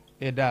also,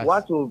 It does.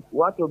 what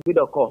will be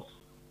the cause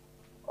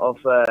of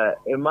a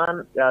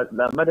man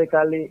that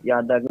medically you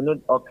are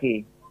diagnosed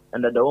okay,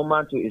 and that the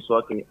woman too is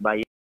okay, but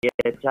yet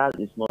the child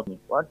is not?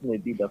 What may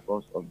be the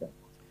cause of that?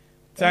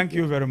 Thank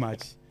you very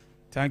much.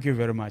 Thank you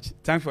very much.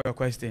 Thanks for your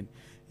question.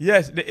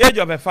 Yes, the age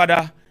of a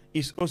father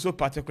is also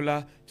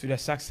particular to the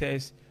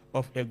success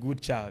of a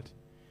good child.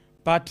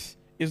 But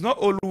it's not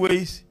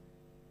always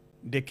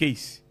the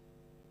case.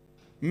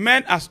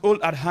 Men as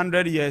old as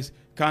 100 years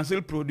can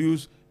still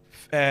produce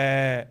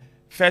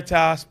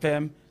fertile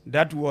sperm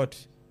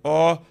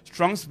or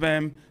strong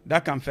sperm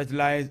that can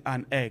fertilize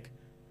an egg.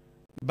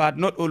 But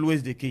not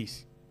always the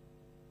case.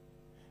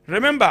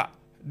 Remember,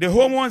 the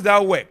hormones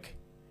that work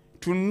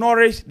to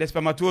nourish the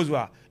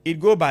spermatozoa, it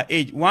goes by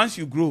age. Once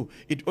you grow,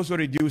 it also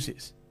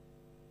reduces.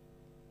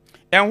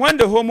 And when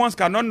the hormones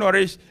cannot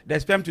nourish the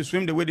sperm to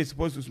swim the way they're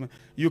supposed to swim,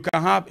 you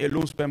can have a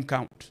low sperm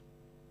count.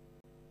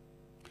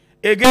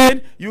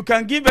 Again, you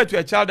can give birth to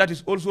a child that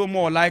is also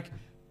more like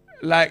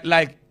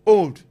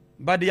old,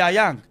 but they are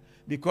young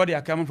because they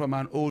are coming from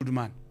an old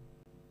man.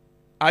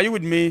 Are you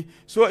with me?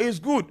 So it's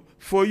good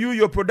for you.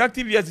 Your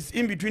productive years is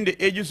in between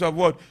the ages of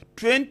what?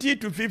 20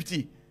 to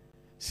 50.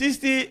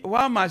 60,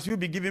 why must you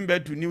be giving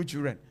birth to new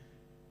children?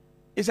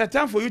 It's a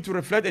time for you to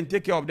reflect and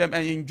take care of them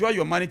and enjoy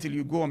your money till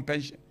you go on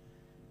pension.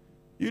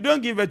 You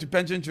don't give birth to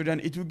pension children,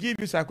 it will give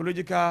you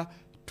psychological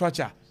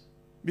torture.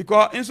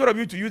 Because instead of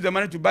you to use the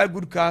money to buy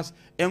good cars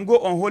and go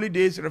on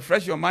holidays,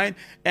 refresh your mind,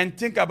 and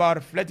think about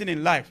reflecting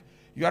in life,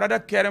 you are rather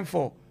caring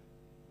for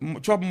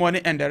chop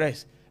money and the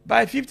rest.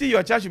 By 50,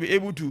 your child should be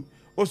able to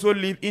also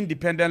live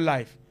independent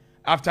life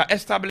after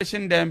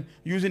establishing them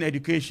using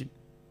education.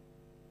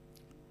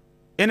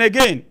 And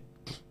again,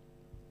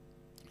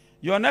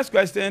 your next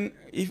question,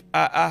 if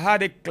I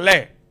had it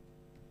clear,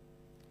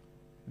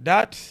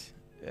 that,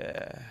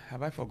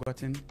 have I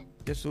forgotten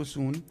just so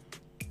soon?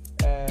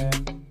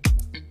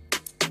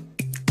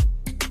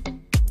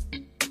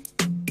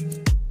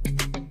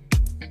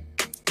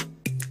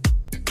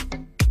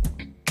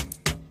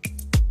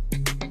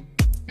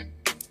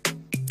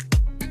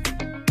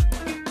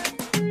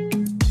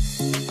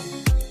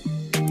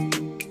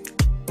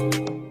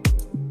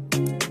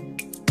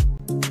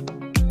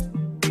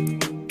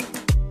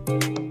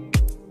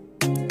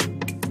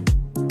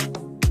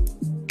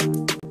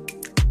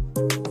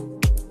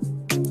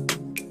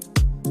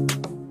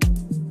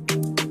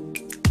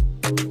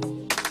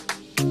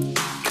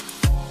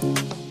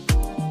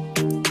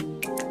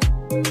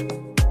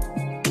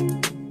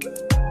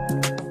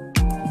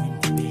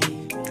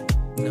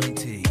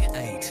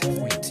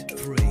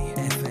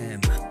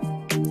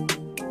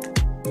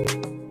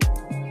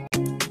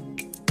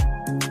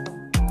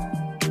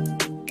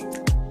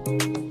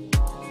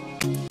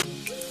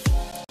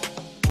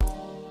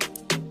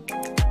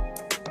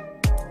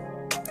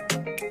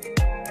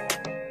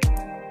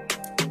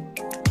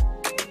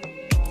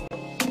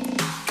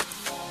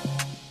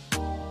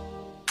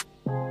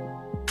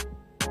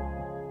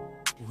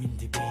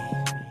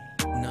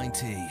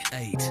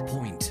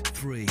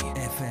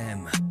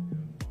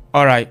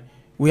 All right,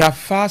 we have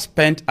fast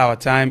spent our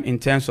time in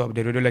terms of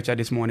the radio lecture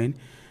this morning,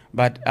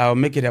 but I'll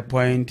make it a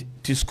point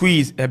to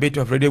squeeze a bit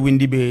of Radio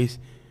Windy Bay's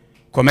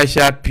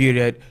commercial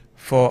period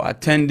for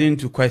attending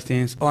to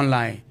questions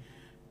online.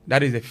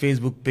 That is the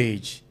Facebook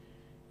page.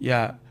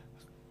 Yeah,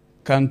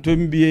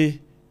 Kantumbie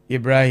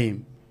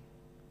Ibrahim,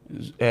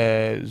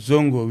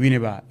 Zongo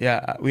Winneba.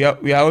 Yeah, we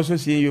are also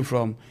seeing you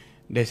from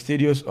the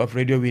studios of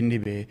Radio Windy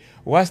Bay.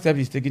 What step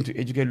is taken to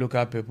educate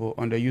local people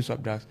on the use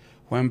of drugs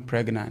when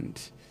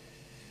pregnant?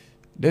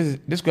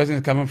 This question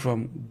is coming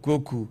from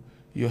Goku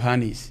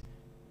Yohannis.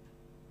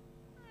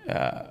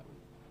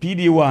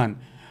 PD1.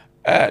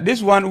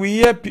 This one,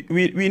 we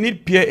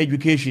need peer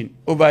education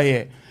over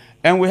here.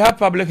 And we have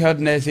public health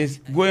nurses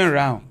going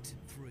around.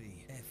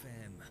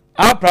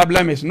 Our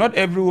problem is not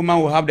every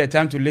woman will have the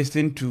time to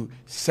listen to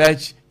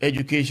such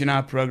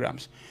educational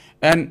programs.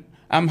 And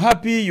I'm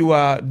happy you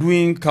are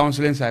doing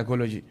counseling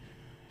psychology.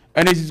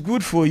 And it is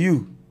good for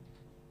you.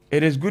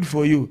 It is good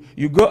for you.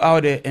 You go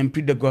out there and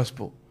preach the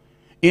gospel.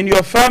 In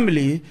your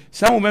family,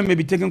 some women may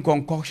be taking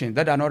concoctions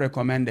that are not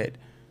recommended.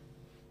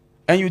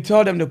 And you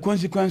tell them the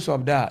consequence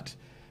of that.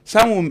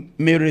 Some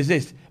may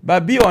resist,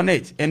 but be on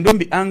it and don't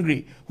be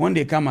angry when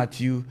they come at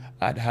you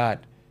at hard.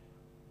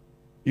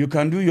 You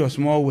can do your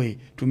small way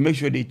to make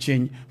sure they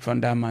change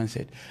from that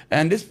mindset.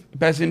 And this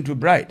person to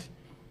Bright,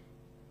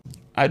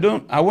 I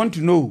want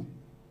to know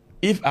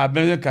if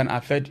albino can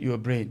affect your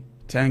brain.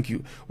 Thank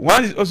you.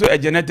 One is also a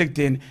genetic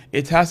thing.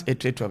 It has a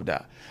trait of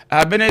that.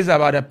 Albino is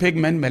about a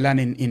pigment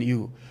melanin in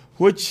you,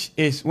 which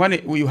is when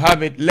you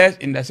have it less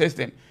in the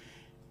system.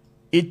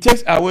 It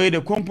takes away the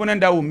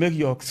component that will make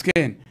your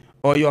skin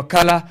or your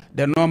color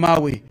the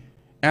normal way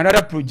and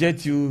rather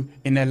project you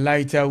in a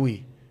lighter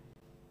way.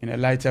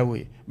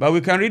 But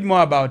we can read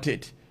more about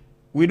it.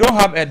 We don't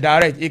have a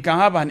direct, it can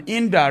have an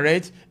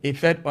indirect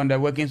effect on the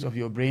workings of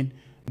your brain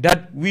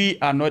that we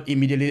are not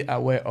immediately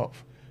aware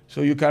of.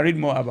 So you can read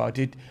more about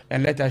it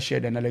and let us share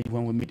the knowledge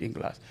when we meet in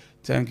class.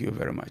 Thank you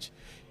very much.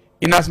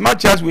 In as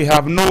much as we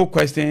have no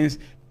questions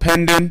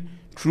pending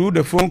through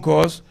the phone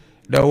calls,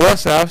 the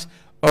WhatsApps,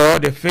 or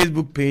the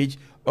Facebook page,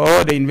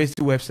 or the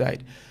university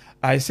website,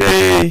 I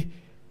say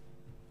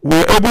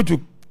we're able to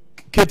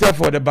cater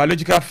for the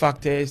biological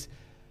factors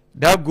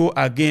that go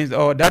against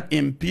or that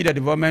impede the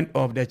development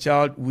of the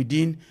child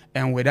within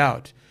and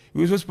without.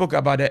 We also spoke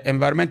about the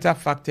environmental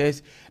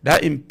factors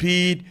that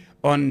impede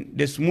on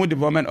the smooth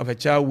development of a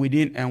child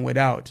within and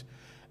without.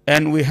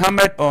 And we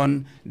hammered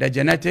on the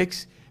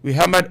genetics, we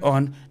hammered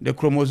on the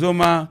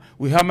chromosome,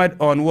 we hammered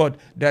on what?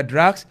 The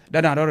drugs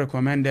that are not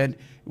recommended.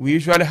 We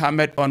usually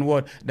hammered on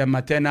what? The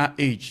maternal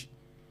age.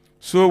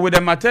 So with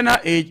the maternal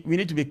age, we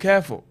need to be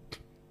careful.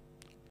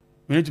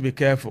 We need to be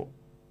careful.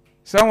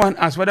 Someone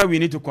asked whether we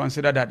need to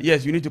consider that.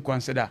 Yes, you need to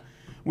consider.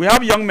 We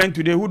have young men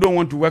today who don't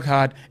want to work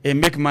hard and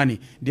make money.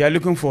 They are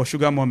looking for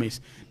sugar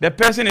mummies. The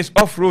person is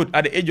off-road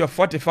at the age of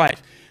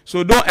 45.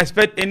 So don't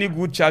expect any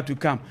good child to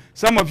come.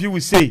 Some of you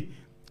will say,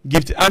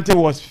 Gift Auntie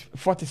was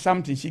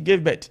 40-something. She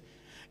gave birth.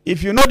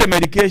 If you know the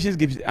medications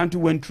Gift Auntie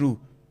went through,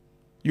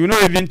 you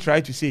not even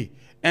try to say.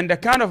 And the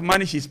kind of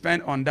money she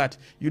spent on that,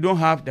 you don't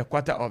have the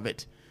quarter of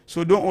it.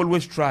 So don't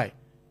always try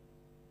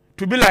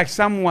to be like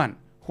someone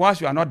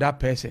whilst you are not that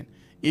person.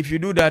 If you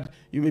do that,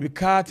 you may be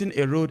cutting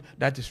a road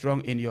that is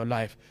wrong in your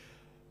life.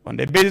 On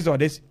the basis of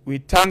this, we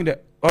thank the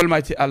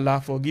Almighty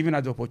Allah for giving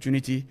us the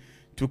opportunity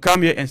to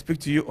come here and speak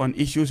to you on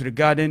issues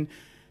regarding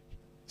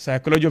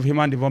psychology of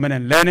human development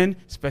and learning,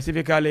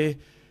 specifically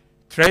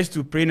threats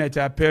to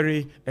prenatal,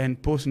 peri,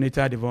 and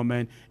postnatal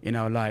development in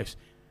our lives.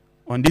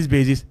 On this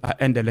basis, I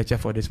end the lecture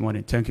for this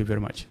morning. Thank you very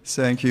much.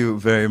 Thank you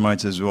very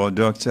much as well,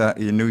 Dr.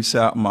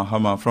 INUUSAH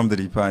MAHAMA from the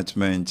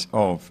Department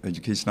of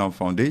Educational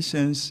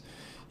Foundations,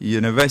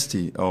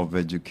 University of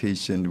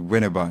Education,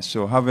 Winneba.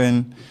 So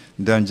having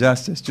done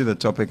justice to the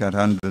topic at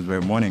hand this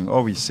very morning,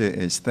 all we say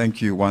is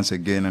thank you once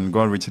again and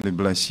God richly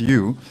bless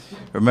you.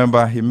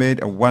 Remember, he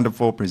made a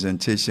wonderful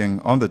presentation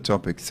on the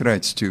topic,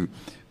 threats to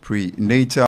prenatal